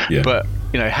done. Yeah. But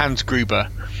Hans Gruber,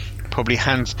 probably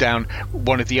hands down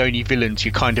one of the only villains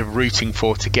you're kind of rooting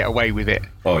for to get away with it.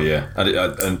 Oh yeah,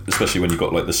 and especially when you've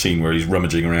got like the scene where he's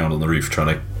rummaging around on the roof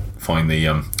trying to find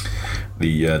the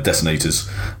detonators,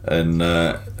 and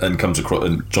comes across,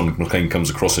 and John McClane comes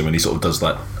across him, and he sort of does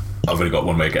that. I've only got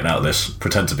one way of getting out of this.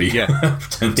 Pretend to be be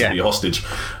a hostage,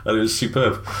 and it was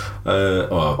superb.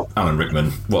 Alan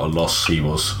Rickman, what a loss he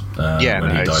was when he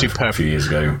died a few years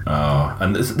ago.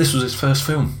 And this was his first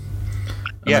film.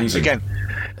 Amazing. Yeah, again,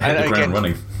 hit the ground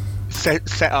running.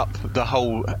 Set up the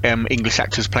whole English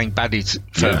actors playing baddies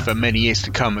for many years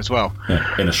to come as well.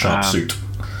 Yeah, in a sharp suit.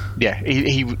 Yeah,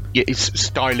 he's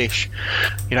stylish.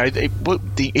 He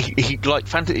like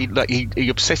fantasy. Like he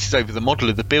obsesses over the model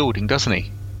of the building, doesn't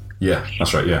he? Yeah,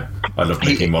 that's right. Yeah, I loved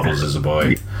making models as a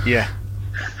boy. Yeah.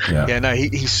 No,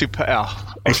 he's super.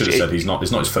 I should have said it's not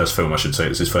his first film. I should say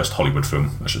it's his first Hollywood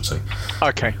film. I should say.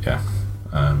 Okay. Yeah.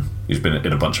 He's been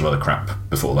in a bunch of other crap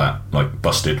before that, like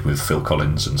Busted with Phil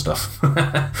Collins and stuff.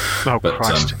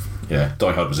 Christ.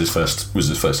 Die Hard was his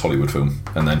first Hollywood film,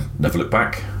 and then Never Look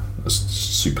Back. That's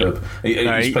superb.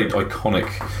 He's played iconic.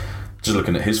 Just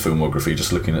looking at his filmography,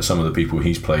 just looking at some of the people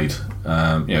he's played,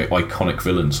 iconic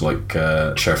villains like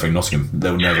Sheriff of Nottingham.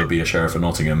 There'll never be a Sheriff of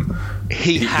Nottingham.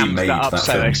 He made that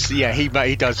film. Yeah, he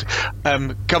does.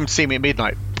 Come to see me at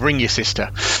midnight. Bring your sister.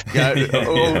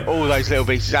 All those little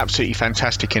bits. He's absolutely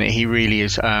fantastic in it. He really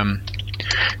is. Even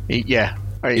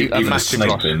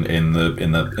Snape in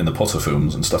the Potter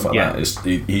films and stuff like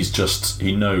that.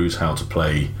 He knows how to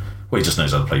play. Well, he just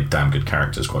knows how to play damn good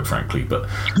characters, quite frankly. But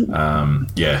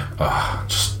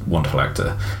just wonderful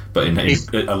actor. But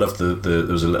I love there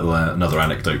was a little another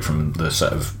anecdote from the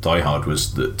set of Die Hard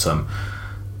was that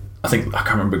I can't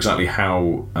remember exactly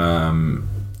how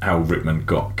Rickman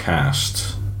got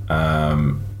cast,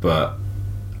 but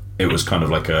it was kind of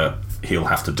like a he'll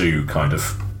have to do kind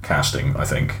of casting, I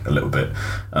think, a little bit.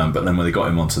 But then when they got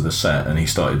him onto the set and he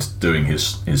started doing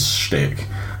his shtick.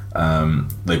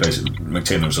 they basically,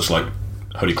 McTiernan was just like,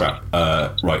 holy crap,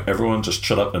 right, everyone just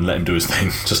shut up and let him do his thing.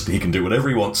 Just he can do whatever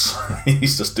he wants.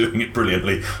 He's just doing it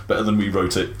brilliantly, better than we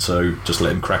wrote it, so just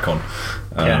let him crack on.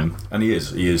 And he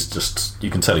is just, you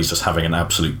can tell he's just having an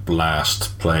absolute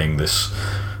blast playing this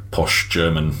posh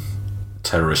German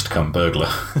terrorist come burglar.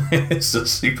 It's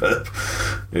just superb.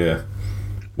 Yeah,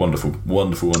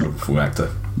 wonderful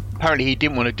actor. Apparently he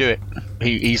didn't want to do it.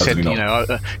 He said, he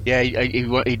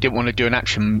didn't want to do an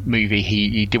action movie.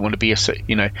 He didn't want to be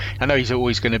I know he's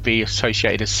always going to be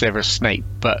associated as Severus Snape,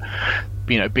 but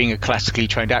being a classically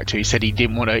trained actor, he said he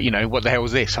didn't want to. What the hell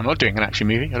is this? I'm not doing an action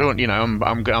movie. I don't.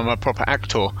 I'm a proper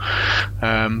actor.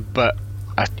 But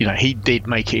he did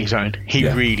make it his own. He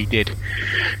really did.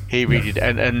 He really did.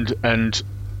 And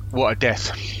what a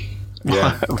death.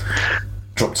 Yeah.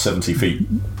 Dropped 70 feet.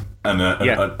 And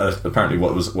apparently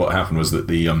what happened was that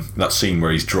the that scene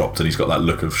where he's dropped and he's got that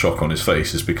look of shock on his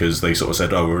face is because they sort of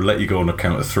said, we'll let you go on a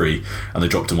count of 3, and they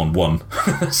dropped him on 1.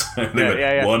 So they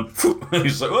went 1, and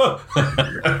he's like, oh!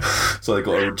 So they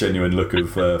got a genuine look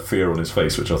of fear on his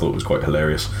face, which I thought was quite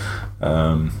hilarious.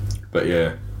 But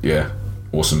yeah,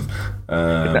 awesome.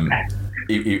 Gone.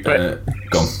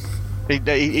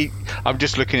 I'm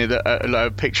just looking at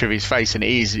a picture of his face, and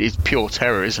it's pure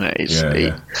terror, isn't it? He's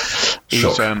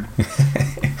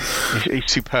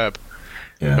superb.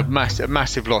 Yeah. A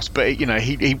massive loss, but he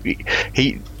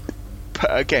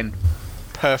again,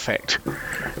 perfect,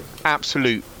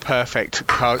 absolute perfect.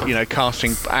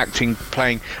 Casting, acting,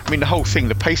 playing. I mean, the whole thing,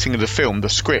 the pacing of the film, the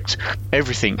script,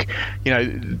 everything.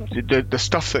 The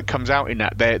stuff that comes out in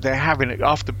that, they're having,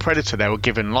 after Predator, they were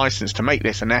given license to make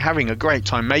this, and they're having a great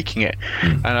time making it.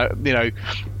 And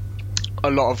a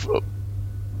lot of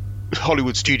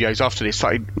Hollywood studios after this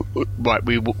started, right,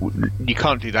 you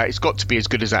can't do that, it's got to be as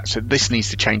good as that, so this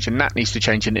needs to change and that needs to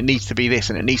change and it needs to be this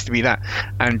and it needs to be that,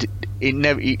 and it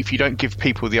never, if you don't give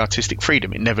people the artistic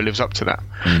freedom, it never lives up to that.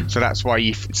 So that's why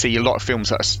you see a lot of films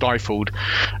that are stifled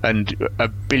and a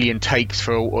billion takes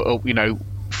for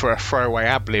for a throwaway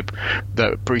ad-lib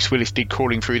that Bruce Willis did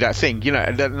crawling through that thing,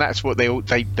 and that's what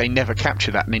they never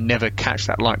capture that, and they never catch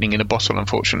that lightning in a bottle,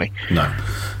 unfortunately. No,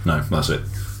 that's it.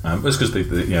 It's because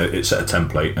it set a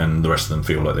template, and the rest of them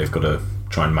feel like they've got to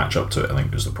try and match up to it, I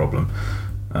think, is the problem.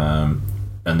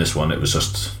 And this one, it was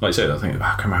just, like I said, I think, I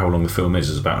can't remember how long the film is.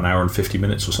 It's about an hour and 50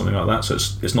 minutes or something like that. So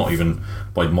it's not even,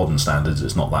 by modern standards,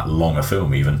 it's not that long a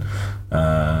film even.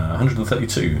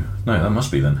 132. No, that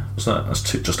must be then. That's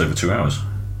just over 2 hours.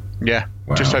 Yeah,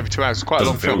 wow. Just over 2 hours. It's quite a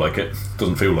long film.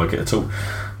 Doesn't feel like it at all.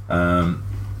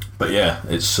 But yeah,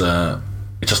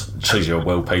 it just shows you how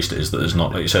well paced it is, that there's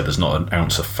not, like you said, there's not an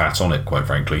ounce of fat on it, quite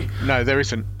frankly. No, there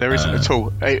isn't at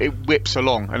all. It whips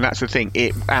along, and that's the thing,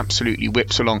 it absolutely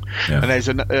whips along. And there's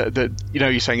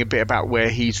you're saying a bit about where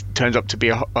he turns up to be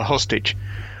a hostage.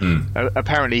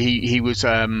 Apparently he was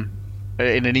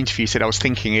in an interview, said, I was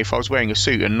thinking, if I was wearing a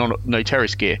suit and no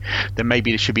terrorist gear, then maybe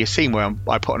there should be a scene where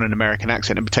I put on an American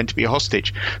accent and pretend to be a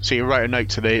hostage. So you write a note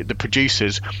to the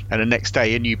producers, and the next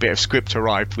day a new bit of script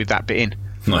arrived with that bit in.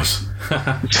 Nice.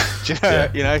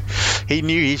 He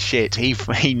knew his shit. He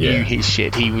knew his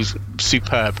shit. He was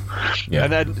superb. Yeah.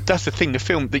 And then that's the thing. The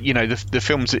film that the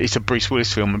film's, it's a Bruce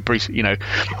Willis film, and Bruce,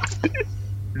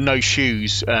 no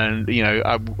shoes, and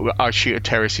I shoot a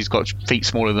terrorist who's got feet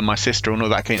smaller than my sister, and all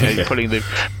that kind of pulling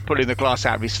the glass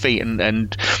out of his feet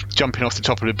and jumping off the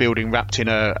top of the building wrapped in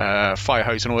a fire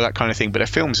hose and all that kind of thing. But the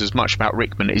film's as much about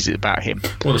Rickman as it about him.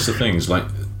 Well, that's the thing. Is like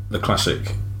the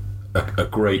classic. A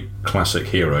great classic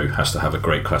hero has to have a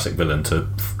great classic villain to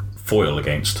foil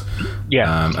against.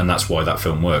 And that's why that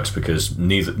film works, because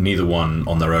neither one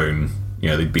on their own,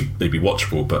 they'd be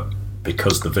watchable, but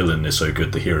because the villain is so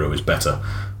good, the hero is better,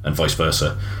 and vice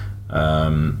versa.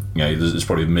 There's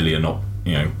probably a million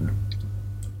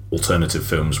alternative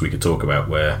films we could talk about,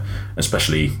 where,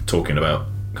 especially talking about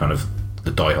kind of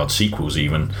the Die Hard sequels,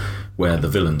 even, where the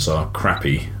villains are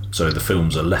crappy, so the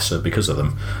films are lesser because of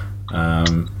them.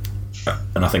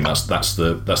 And I think that's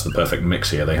the perfect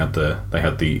mix here. They had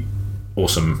the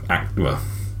awesome act. Well,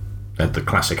 they had the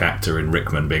classic actor in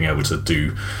Rickman being able to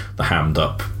do the hammed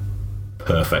up,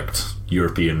 perfect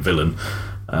European villain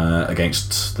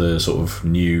against the sort of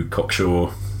new cocksure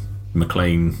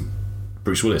McClane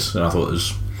Bruce Willis, and I thought it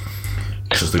was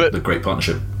just the great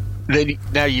partnership.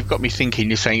 now you've got me thinking.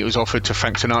 You're saying it was offered to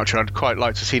Frank Sinatra. I'd quite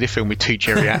like to see the film with two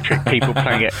geriatric people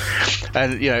playing it,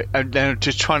 and and then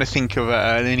just trying to think of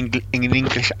an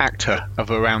English actor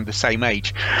of around the same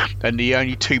age, and the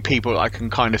only two people I can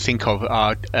kind of think of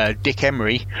are Dick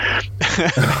Emery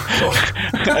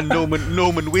and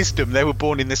Norman Wisdom. They were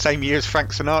born in the same year as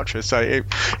Frank Sinatra, so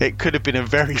it could have been a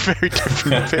very, very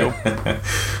different film.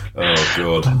 Oh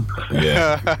God,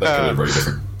 yeah, that could have been very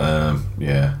different.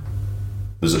 Yeah.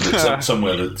 There's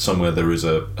somewhere there is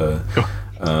a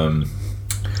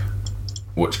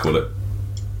what do you call it,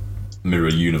 mirror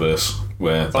universe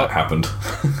where that happened.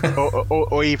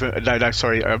 or even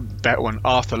sorry, a better one,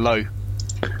 Arthur Lowe.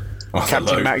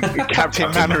 Captain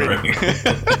Mannering.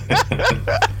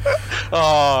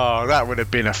 Oh, that would have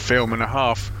been a film and a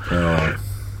half. Oh.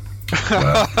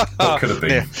 Well, what could have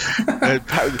been?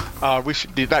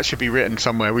 That should be written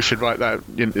somewhere. We should write that,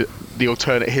 the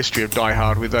alternate history of Die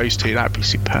Hard with those two. That'd be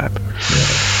superb.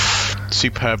 Yeah.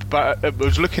 Superb. But I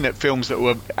was looking at films that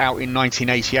were out in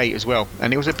 1988 as well,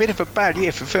 and it was a bit of a bad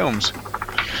year for films.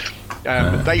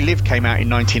 They Live came out in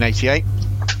 1988.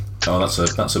 Oh,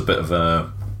 that's a bit of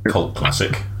a cult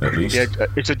classic, at least. Yeah,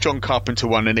 it's a John Carpenter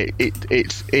one, and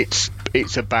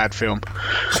it's a bad film.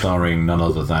 Starring none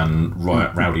other than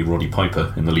Rowdy Roddy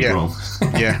Piper in the lead role.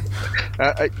 Yeah.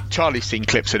 Charlie's seen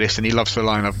clips of this, and he loves the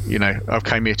line of, I've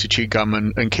came here to chew gum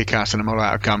and kick ass, and I'm all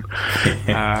out of gum.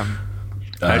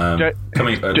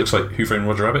 Looks like Who Framed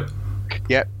Roger Rabbit.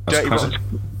 Yeah.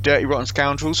 Dirty Rotten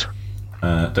Scoundrels.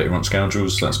 Dirty Rotten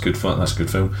Scoundrels, that's good fun. That's a good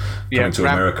film. Coming to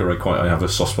America, I have a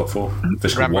soft spot for.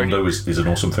 Fistful of Wanda is an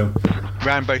awesome film.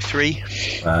 Rambo 3.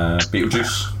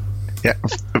 Beetlejuice. Yeah.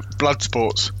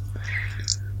 Bloodsports.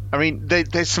 I mean,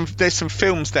 there's some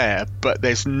films there, but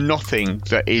there's nothing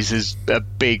that is as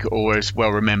big or as well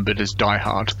remembered as Die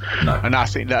Hard. No. And I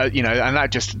think that and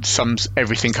that just sums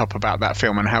everything up about that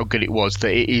film and how good it was.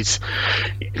 That it is,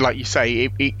 like you say,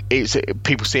 it's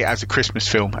people see it as a Christmas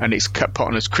film, and it's put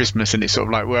on as Christmas, and it's sort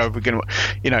of like, well, we're gonna,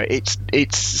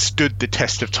 it's stood the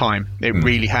test of time. It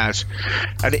really has,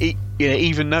 and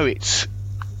even though it's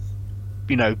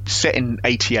set in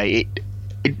 '88.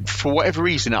 For whatever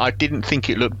reason, I didn't think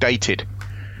it looked dated.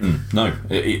 No,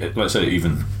 like I said, it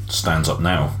even stands up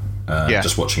now.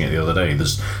 Just watching it the other day,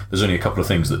 there's only a couple of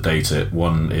things that date it.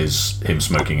 One is him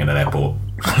smoking in an airport,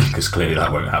 because clearly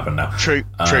that won't happen now. True.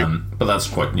 But that's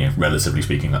quite, relatively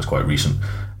speaking, that's quite recent.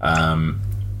 And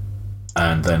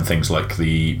then things like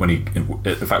one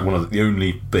of the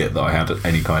only bit that I had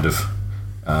any kind of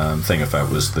thing about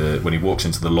was when he walks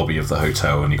into the lobby of the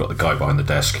hotel and you got the guy behind the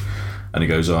desk. And he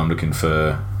goes, I'm looking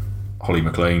for Holly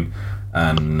McLean,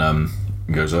 and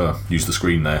he goes, use the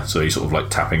screen there. So he's sort of like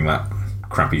tapping that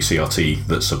crappy CRT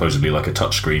that's supposedly like a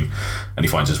touch screen, and he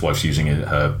finds his wife's using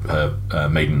her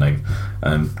maiden name,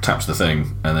 and taps the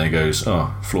thing, and then he goes,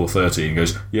 floor 30, and he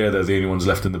goes, yeah, they're the only ones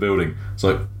left in the building. It's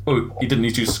like, he didn't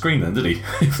need to use the screen then, did he?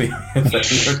 If they're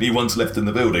the only ones left in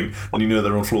the building, and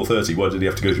they're on floor 30, why did he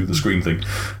have to go through the screen thing?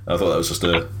 I thought that was just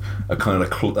a kind of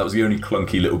that was the only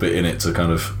clunky little bit in it to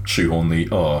kind of shoehorn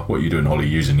what are you doing, Holly,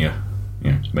 using your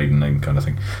maiden name kind of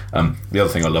thing. The other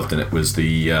thing I loved in it was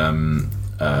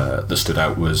that stood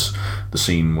out was the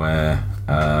scene where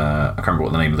I can't remember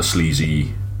what the name of the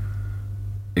sleazy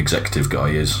executive guy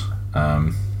is.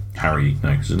 Harry, no,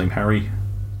 is his name Harry?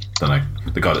 Don't know.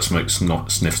 The guy that sniffs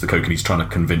the coke, and he's trying to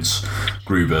convince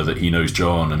Gruber that he knows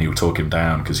John and he'll talk him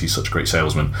down because he's such a great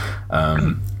salesman.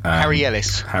 Harry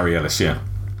Ellis. Harry Ellis, yeah.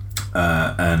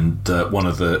 And one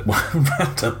of the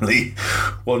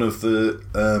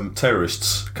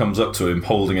terrorists comes up to him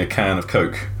holding a can of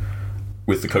coke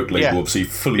with the coke label obviously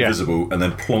fully visible, and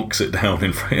then plonks it down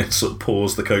in front and sort of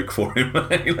pours the coke for him.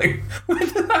 Like, where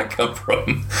did that come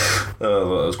from? That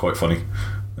was quite funny.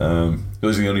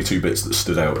 Those are the only two bits that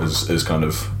stood out as kind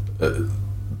of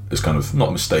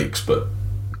not mistakes, but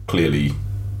clearly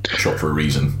shot for a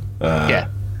reason.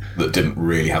 That didn't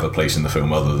really have a place in the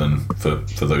film other than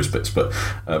for those bits. But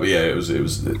yeah, it was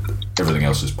everything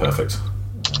else is perfect.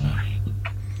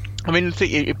 I mean,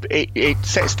 it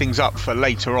sets things up for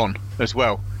later on as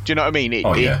well. Do you know what I mean?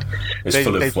 It's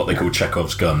full of what they call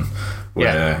Chekhov's gun,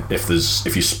 where if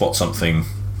you spot something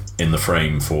in the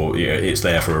frame it's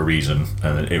there for a reason,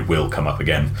 and it will come up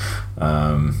again.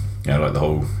 Like the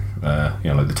whole,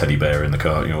 like the teddy bear in the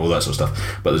car, all that sort of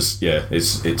stuff. But it's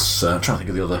I'm trying to think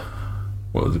of the other.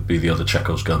 What would be the other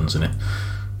Chekhov's guns in it?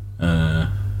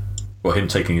 Him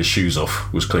taking his shoes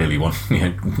off was clearly one.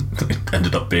 It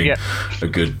ended up being a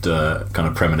good kind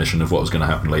of premonition of what was going to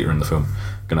happen later in the film.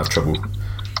 Going to have trouble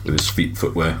with his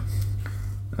footwear.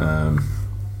 I'm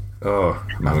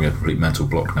having a complete mental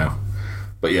block now.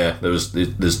 But yeah, there's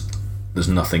there's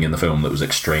nothing in the film that was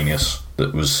extraneous,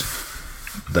 that was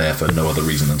there for no other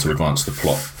reason than to advance the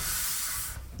plot.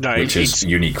 No, which is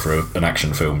unique for an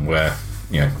action film, where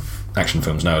action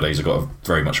films nowadays have got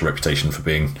very much a reputation for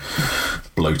being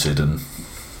bloated and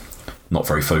not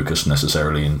very focused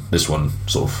necessarily. And this one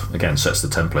sort of again sets the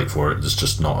template for it. It's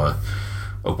just not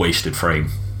a wasted frame.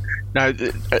 No,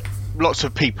 lots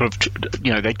of people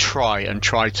have, they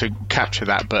try to capture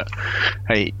that, but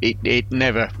hey, it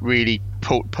never really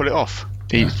pull it off.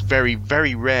 It's very,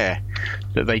 very rare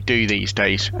that they do these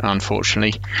days,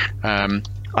 unfortunately.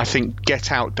 I think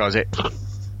Get Out does it.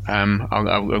 I'm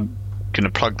going to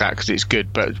plug that because it's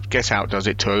good, but Get Out does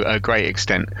it to a great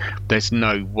extent. There's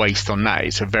no waste on that.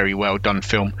 It's a very well done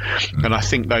film. And I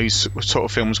think those sort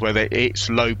of films where it's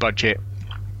low budget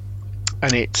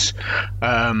and it's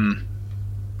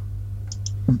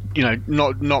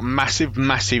not massive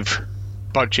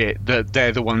budget, that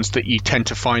they're the ones that you tend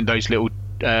to find those little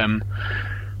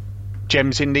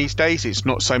gems in these days. It's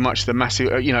not so much the massive,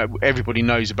 everybody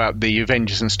knows about the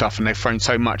Avengers and stuff, and they've thrown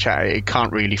so much at it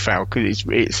can't really fail because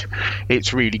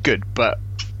it's really good. But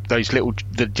those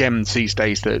the gems these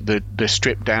days, the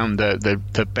stripped down,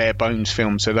 the bare bones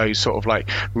films, are those sort of like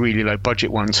really low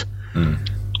budget ones.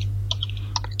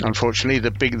 Unfortunately,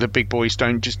 the big boys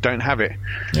don't have it.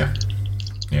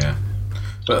 Yeah.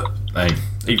 But hey,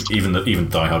 even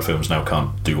Die Hard films now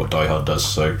can't do what Die Hard does.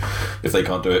 So if they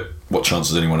can't do it, what chance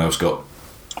has anyone else got?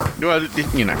 Well,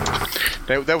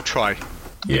 they'll try.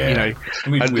 Yeah,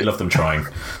 we love them trying,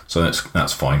 so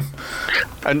that's fine.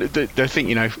 And the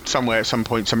thing, somewhere at some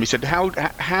point somebody said,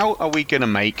 how are we going to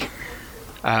make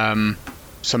some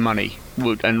money?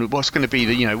 And what's going to be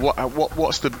the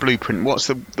what's the blueprint? What's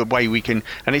the way we can?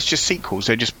 And it's just sequels.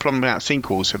 They're just plumbing out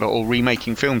sequels, or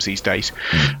remaking films these days.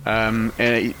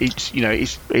 It's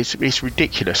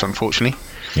ridiculous, unfortunately.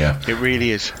 Yeah, it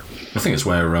really is. I think it's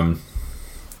where I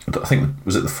think,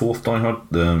 was it the fourth Die Hard? I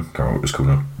can't remember what it was called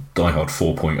now. Die Hard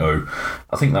 4.0.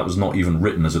 I think that was not even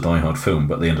written as a Die Hard film,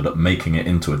 but they ended up making it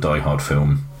into a Die Hard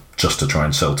film just to try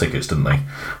and sell tickets, didn't they?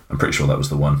 I'm pretty sure that was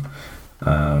the one.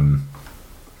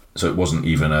 So it wasn't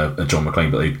even a John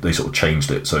McClane, but they sort of changed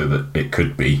it so that it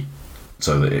could be,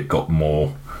 so that it got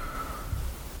more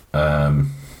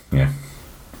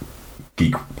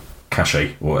geek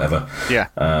cachet or whatever.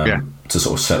 To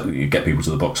sort of get people to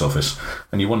the box office.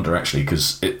 And you wonder, actually,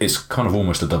 because it's kind of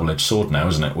almost a double-edged sword now,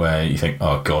 isn't it? Where you think,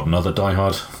 oh God, another Die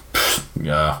Hard?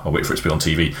 Yeah, I'll wait for it to be on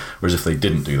TV. Whereas if they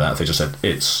didn't do that, if they just said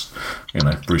it's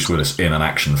Bruce Willis in an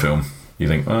action film, you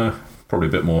think, probably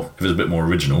a bit more. If it's a bit more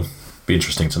original, be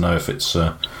interesting to know if it's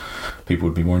people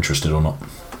would be more interested or not.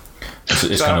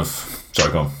 It's kind of.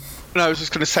 Sorry, go on. No, I was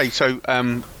just going to say. So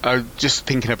I was just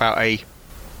thinking about a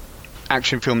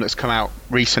action film that's come out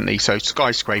recently. So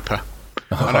Skyscraper.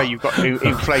 I know you've got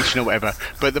inflation or whatever,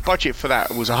 but the budget for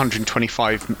that was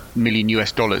 $125 million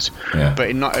US. Yeah.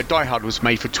 But Die Hard was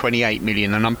made for $28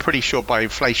 million, and I'm pretty sure by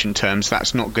inflation terms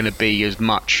that's not going to be as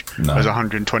much as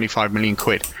 125 million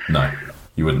quid. No,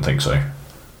 you wouldn't think so.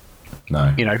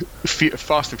 No.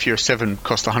 Fast and Furious 7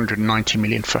 cost 190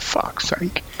 million, for fuck's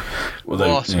sake. Well,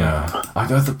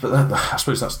 I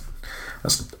suppose that's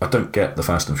I don't get the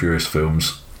Fast and Furious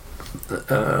films.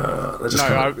 They're just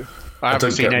I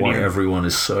don't get why everyone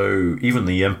is so. Even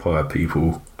the Empire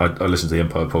people, I listen to the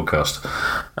Empire podcast,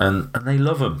 and they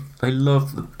love them. They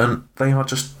love them, and they are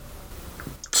just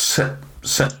set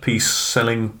piece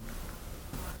selling.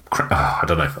 I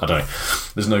don't know.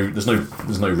 There's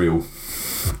no real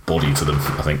body to them,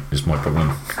 I think, is my problem.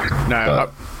 No,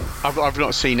 I've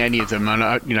not seen any of them,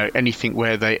 and anything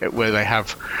where they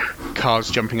have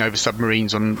cars jumping over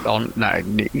submarines on no.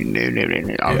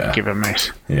 I'll give them a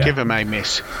miss. Yeah. Give them a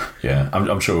miss. Yeah,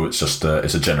 I'm sure it's just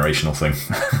it's a generational thing.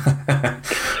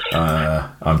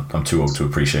 I'm too old to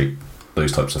appreciate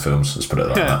those types of films. Let's put it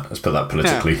like that. Let's put that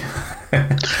politically.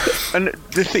 Yeah. And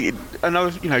the thing, and I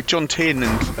was, John Tiernan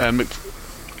and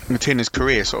McTiernan's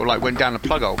career sort of like went down a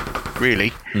plug hole,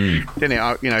 really, didn't it?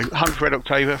 Hunt for Red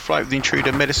October, Flight of the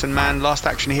Intruder, Medicine Man, Last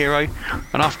Action Hero,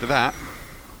 and after that,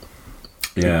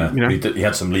 he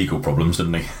had some legal problems,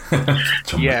 didn't he?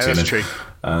 John McTiernan. That's true.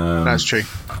 That's true.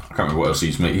 I can't remember what else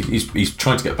he's made. He's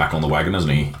trying to get back on the wagon,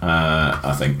 hasn't he?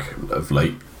 I think of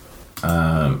late.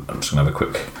 I'm just gonna have a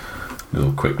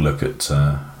quick look at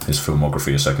his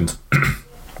filmography a second.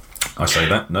 I say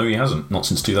that. No, he hasn't. Not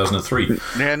since 2003.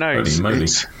 Yeah, no. Holy moly.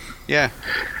 Yeah.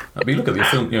 I mean, look at the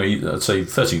film. I'd say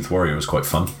 13th Warrior was quite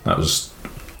fun. That was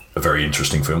a very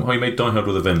interesting film. Oh, he made Die Hard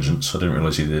with a Vengeance. I didn't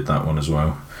realise he did that one as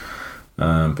well.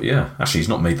 But yeah, actually, he's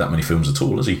not made that many films at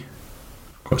all, has he?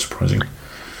 Quite surprising.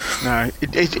 No,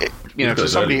 for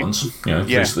somebody, early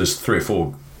ones. There's 3 or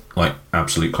 4 like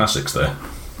absolute classics there.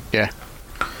 Yeah.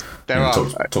 There are.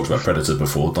 Talked about Predator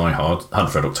before. Die Hard. Hunt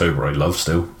for Red October I love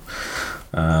still.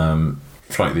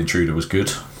 Flight of the Intruder was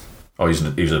good. Oh,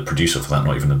 he was a producer for that,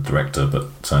 not even a director. But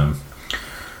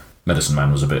Medicine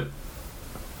Man was a bit...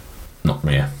 Not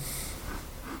me.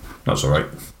 That's alright.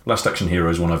 Last Action Hero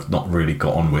is one I've not really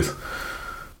got on with.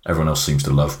 Everyone else seems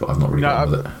to love, but I've not really got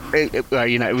on with it.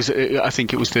 It was. I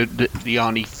think it was the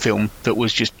Arnie film that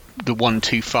was just the one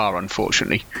too far,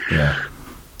 unfortunately. Yeah.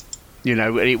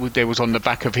 There was on the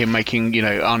back of him making.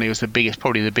 Arnie was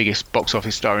probably the biggest box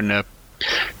office star in the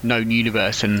known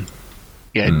universe, and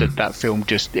that film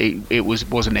just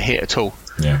wasn't a hit at all.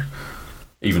 Yeah.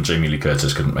 Even Jamie Lee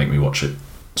Curtis couldn't make me watch it,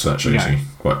 so that shows you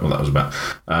quite what that was about.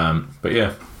 But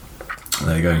yeah.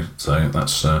 There you go. So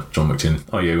that's John McTiernan.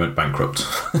 Oh yeah, he went bankrupt.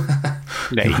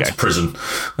 There you go. To prison.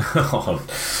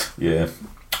 Yeah.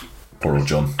 Poor old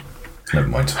John. Never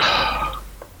mind.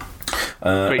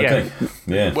 Okay.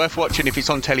 Yeah. Worth watching if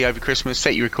it's on telly over Christmas.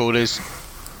 Set your recorders,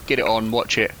 get it on,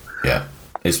 watch it. Yeah.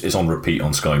 It's on repeat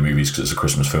on Sky Movies because it's a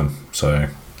Christmas film. So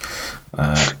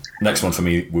next one for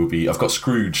me will be, I've got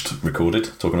Scrooged recorded,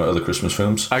 talking about other Christmas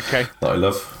films. Okay. That I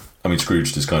love. I mean,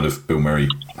 Scrooged is kind of Bill Murray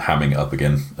hamming it up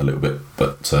again a little bit,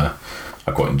 but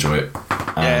I quite enjoy it.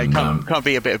 And, can't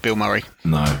be a bit of Bill Murray.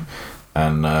 No.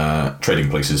 And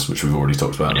Trading Places, which we've already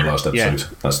talked about in the last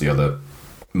episode. That's the other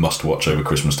must-watch over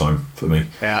Christmas time for me.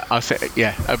 Yeah,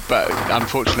 but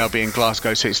unfortunately I'll be in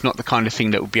Glasgow, so it's not the kind of thing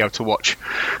that we'll be able to watch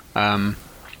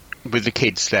with the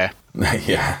kids there.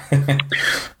 Yeah.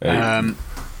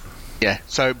 Yeah,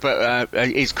 so, but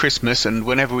it's Christmas, and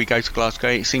whenever we go to Glasgow,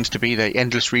 it seems to be the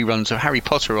endless reruns of Harry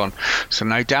Potter on. So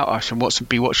no doubt I shall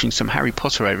be watching some Harry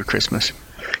Potter over Christmas.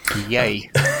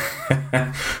 Yay.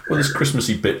 Well, there's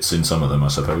Christmassy bits in some of them, I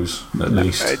suppose, at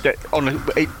least. I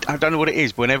don't know what it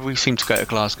is. Whenever we seem to go to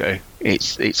Glasgow,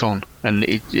 it's on, and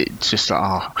it's just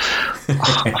yeah.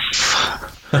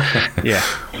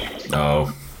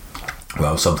 Oh,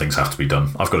 well, some things have to be done.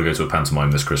 I've got to go to a pantomime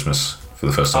this Christmas. For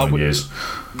the first time in years.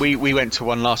 We went to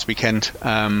one last weekend,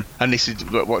 and this is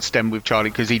what stemmed with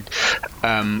Charlie, because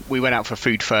we went out for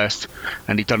food first,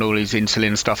 and he'd done all his insulin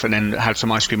and stuff, and then had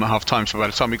some ice cream at half time. So by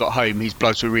the time we got home, his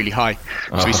bloods were really high.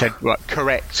 So he said, right,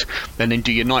 correct, and then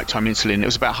do your nighttime insulin. It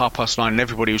was about 9:30, and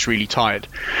everybody was really tired,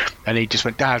 and he just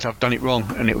went, Dad, I've done it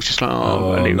wrong, and it was just like,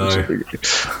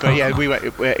 but yeah, we went.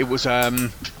 It was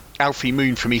Alfie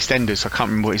Moon from EastEnders. I can't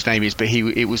remember what his name is, but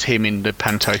it was him in the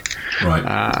panto,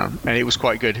 right? And it was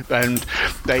quite good. And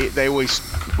they always,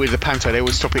 with the panto, they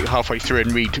always stop it halfway through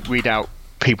and read out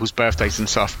people's birthdays and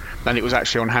stuff. And it was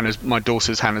actually on my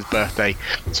daughter's Hannah's birthday,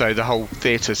 so the whole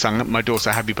theatre sang my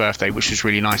daughter happy birthday, which was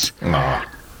really nice. Aww.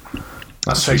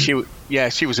 That's so sweet.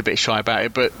 she was a bit shy about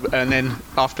it, and then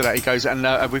after that he goes, and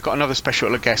we've got another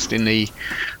special guest in the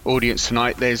audience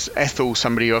tonight. There's Ethel,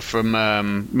 somebody from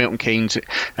Milton Keynes,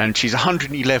 and she's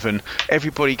 111.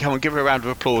 Everybody come and give her a round of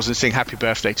applause and sing happy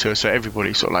birthday to her. So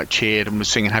everybody sort of like cheered and was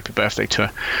singing happy birthday to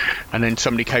her. And then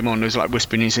somebody came on and was like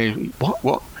whispering and saying,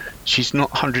 what? She's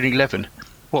not 111.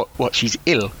 What? She's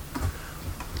ill.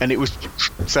 And it was,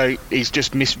 so he's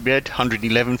just misread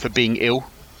 111 for being ill.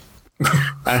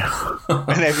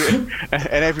 and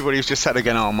everybody was just sat there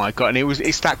going, oh my god. And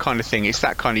it's that kind of thing, it's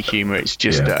that kind of humour. It's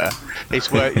just they're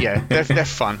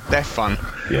fun.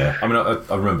 Yeah, I mean,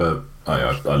 I remember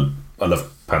I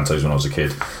loved pantos when I was a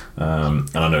kid,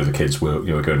 and I know the kids were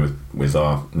going with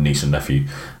our niece and nephew,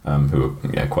 who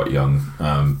were quite young,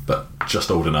 but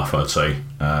just old enough, I'd say,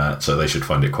 so they should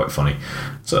find it quite funny.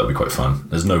 So that'll be quite fun.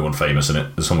 There's no one famous in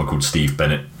it. There's someone called Steve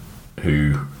Bennett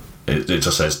who it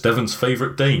just says Devon's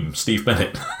favourite dame, Steve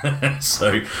Bennett.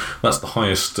 So that's the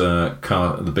highest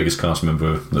the biggest cast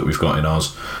member that we've got in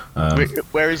ours.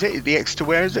 Where is it? The Exeter,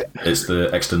 where is it? It's the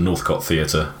Exeter Northcote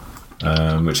Theatre,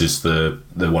 which is the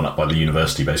one up by the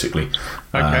university, basically.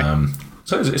 Okay.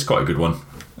 So it's quite a good one.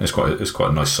 It's quite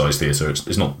a nice size theatre.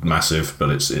 It's not massive, but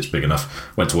it's big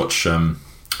enough. Went to watch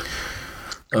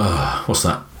what's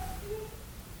that?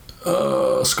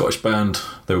 Scottish band.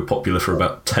 They were popular for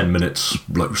about 10 minutes,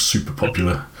 like super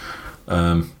popular.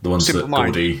 The ones Simple that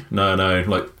Mind. Gordy,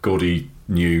 like Gordy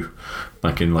knew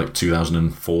back in like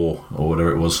 2004 or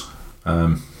whatever it was.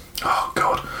 Oh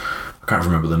God, I can't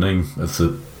remember the name of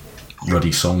the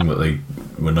ruddy song that they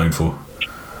were known for.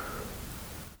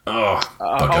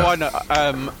 I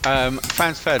know.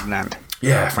 Franz Ferdinand.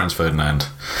 Yeah, Franz Ferdinand.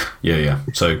 Yeah.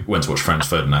 So went to watch Franz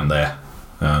Ferdinand there.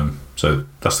 So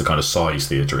that's the kind of size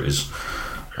theatre it is.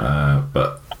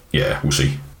 But yeah, we'll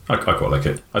see. I quite like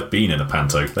it. I've been in a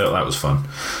panto. That was fun.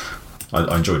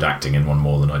 I enjoyed acting in one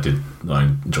more than I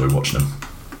enjoyed watching them.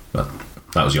 But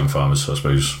that was Young Farmers, so I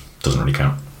suppose doesn't really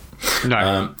count.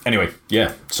 No. Anyway,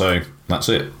 yeah. So that's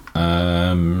it.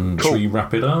 Cool. Should we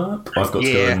wrap it up? I've got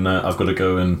to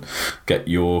go and get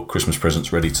your Christmas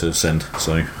presents ready to send.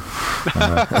 So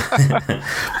got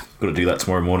to do that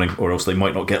tomorrow morning, or else they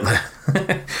might not get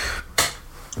there.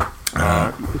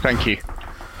 Thank you.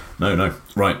 No.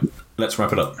 Right. Let's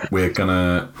wrap it up. We're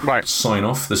gonna sign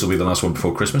off. This will be the last one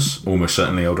before Christmas. Almost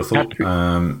certainly, I would have thought.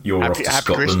 You're off to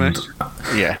Scotland,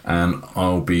 yeah, and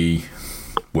I'll be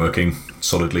working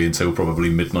solidly until probably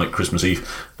midnight Christmas Eve.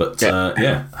 But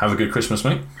have a good Christmas,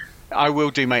 mate. I will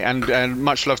do, mate, and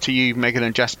much love to you, Megan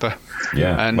and Jasper.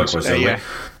 Yeah, and likewise.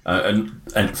 And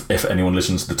if anyone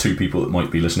listens, the two people that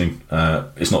might be listening,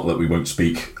 it's not that we won't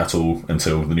speak at all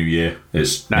until the new year. We're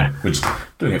just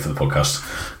doing it for the podcast.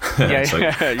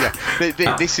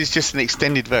 This is just an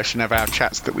extended version of our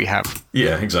chats that we have.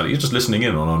 Yeah, exactly. You're just listening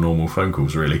in on our normal phone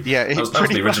calls, really. Yeah, that was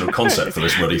the original concept for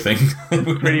this bloody thing.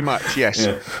 Pretty much, yes.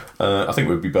 Yeah. I think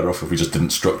we'd be better off if we just didn't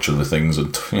structure the things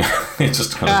and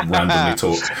just kind of randomly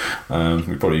talk.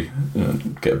 We'd probably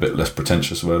get a bit less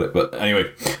pretentious about it. But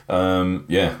anyway,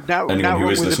 anyone who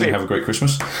is listening, have a great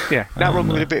Christmas. Yeah, wrong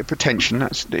with a bit of pretension.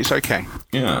 It's okay.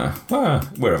 Yeah,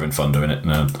 we're having fun doing it.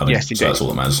 Yes, indeed. So that's all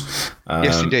that matters.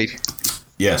 Yes, indeed.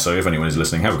 Yeah, so if anyone is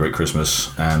listening, have a great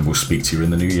Christmas, and we'll speak to you in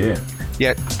the new year.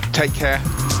 Yeah, take care.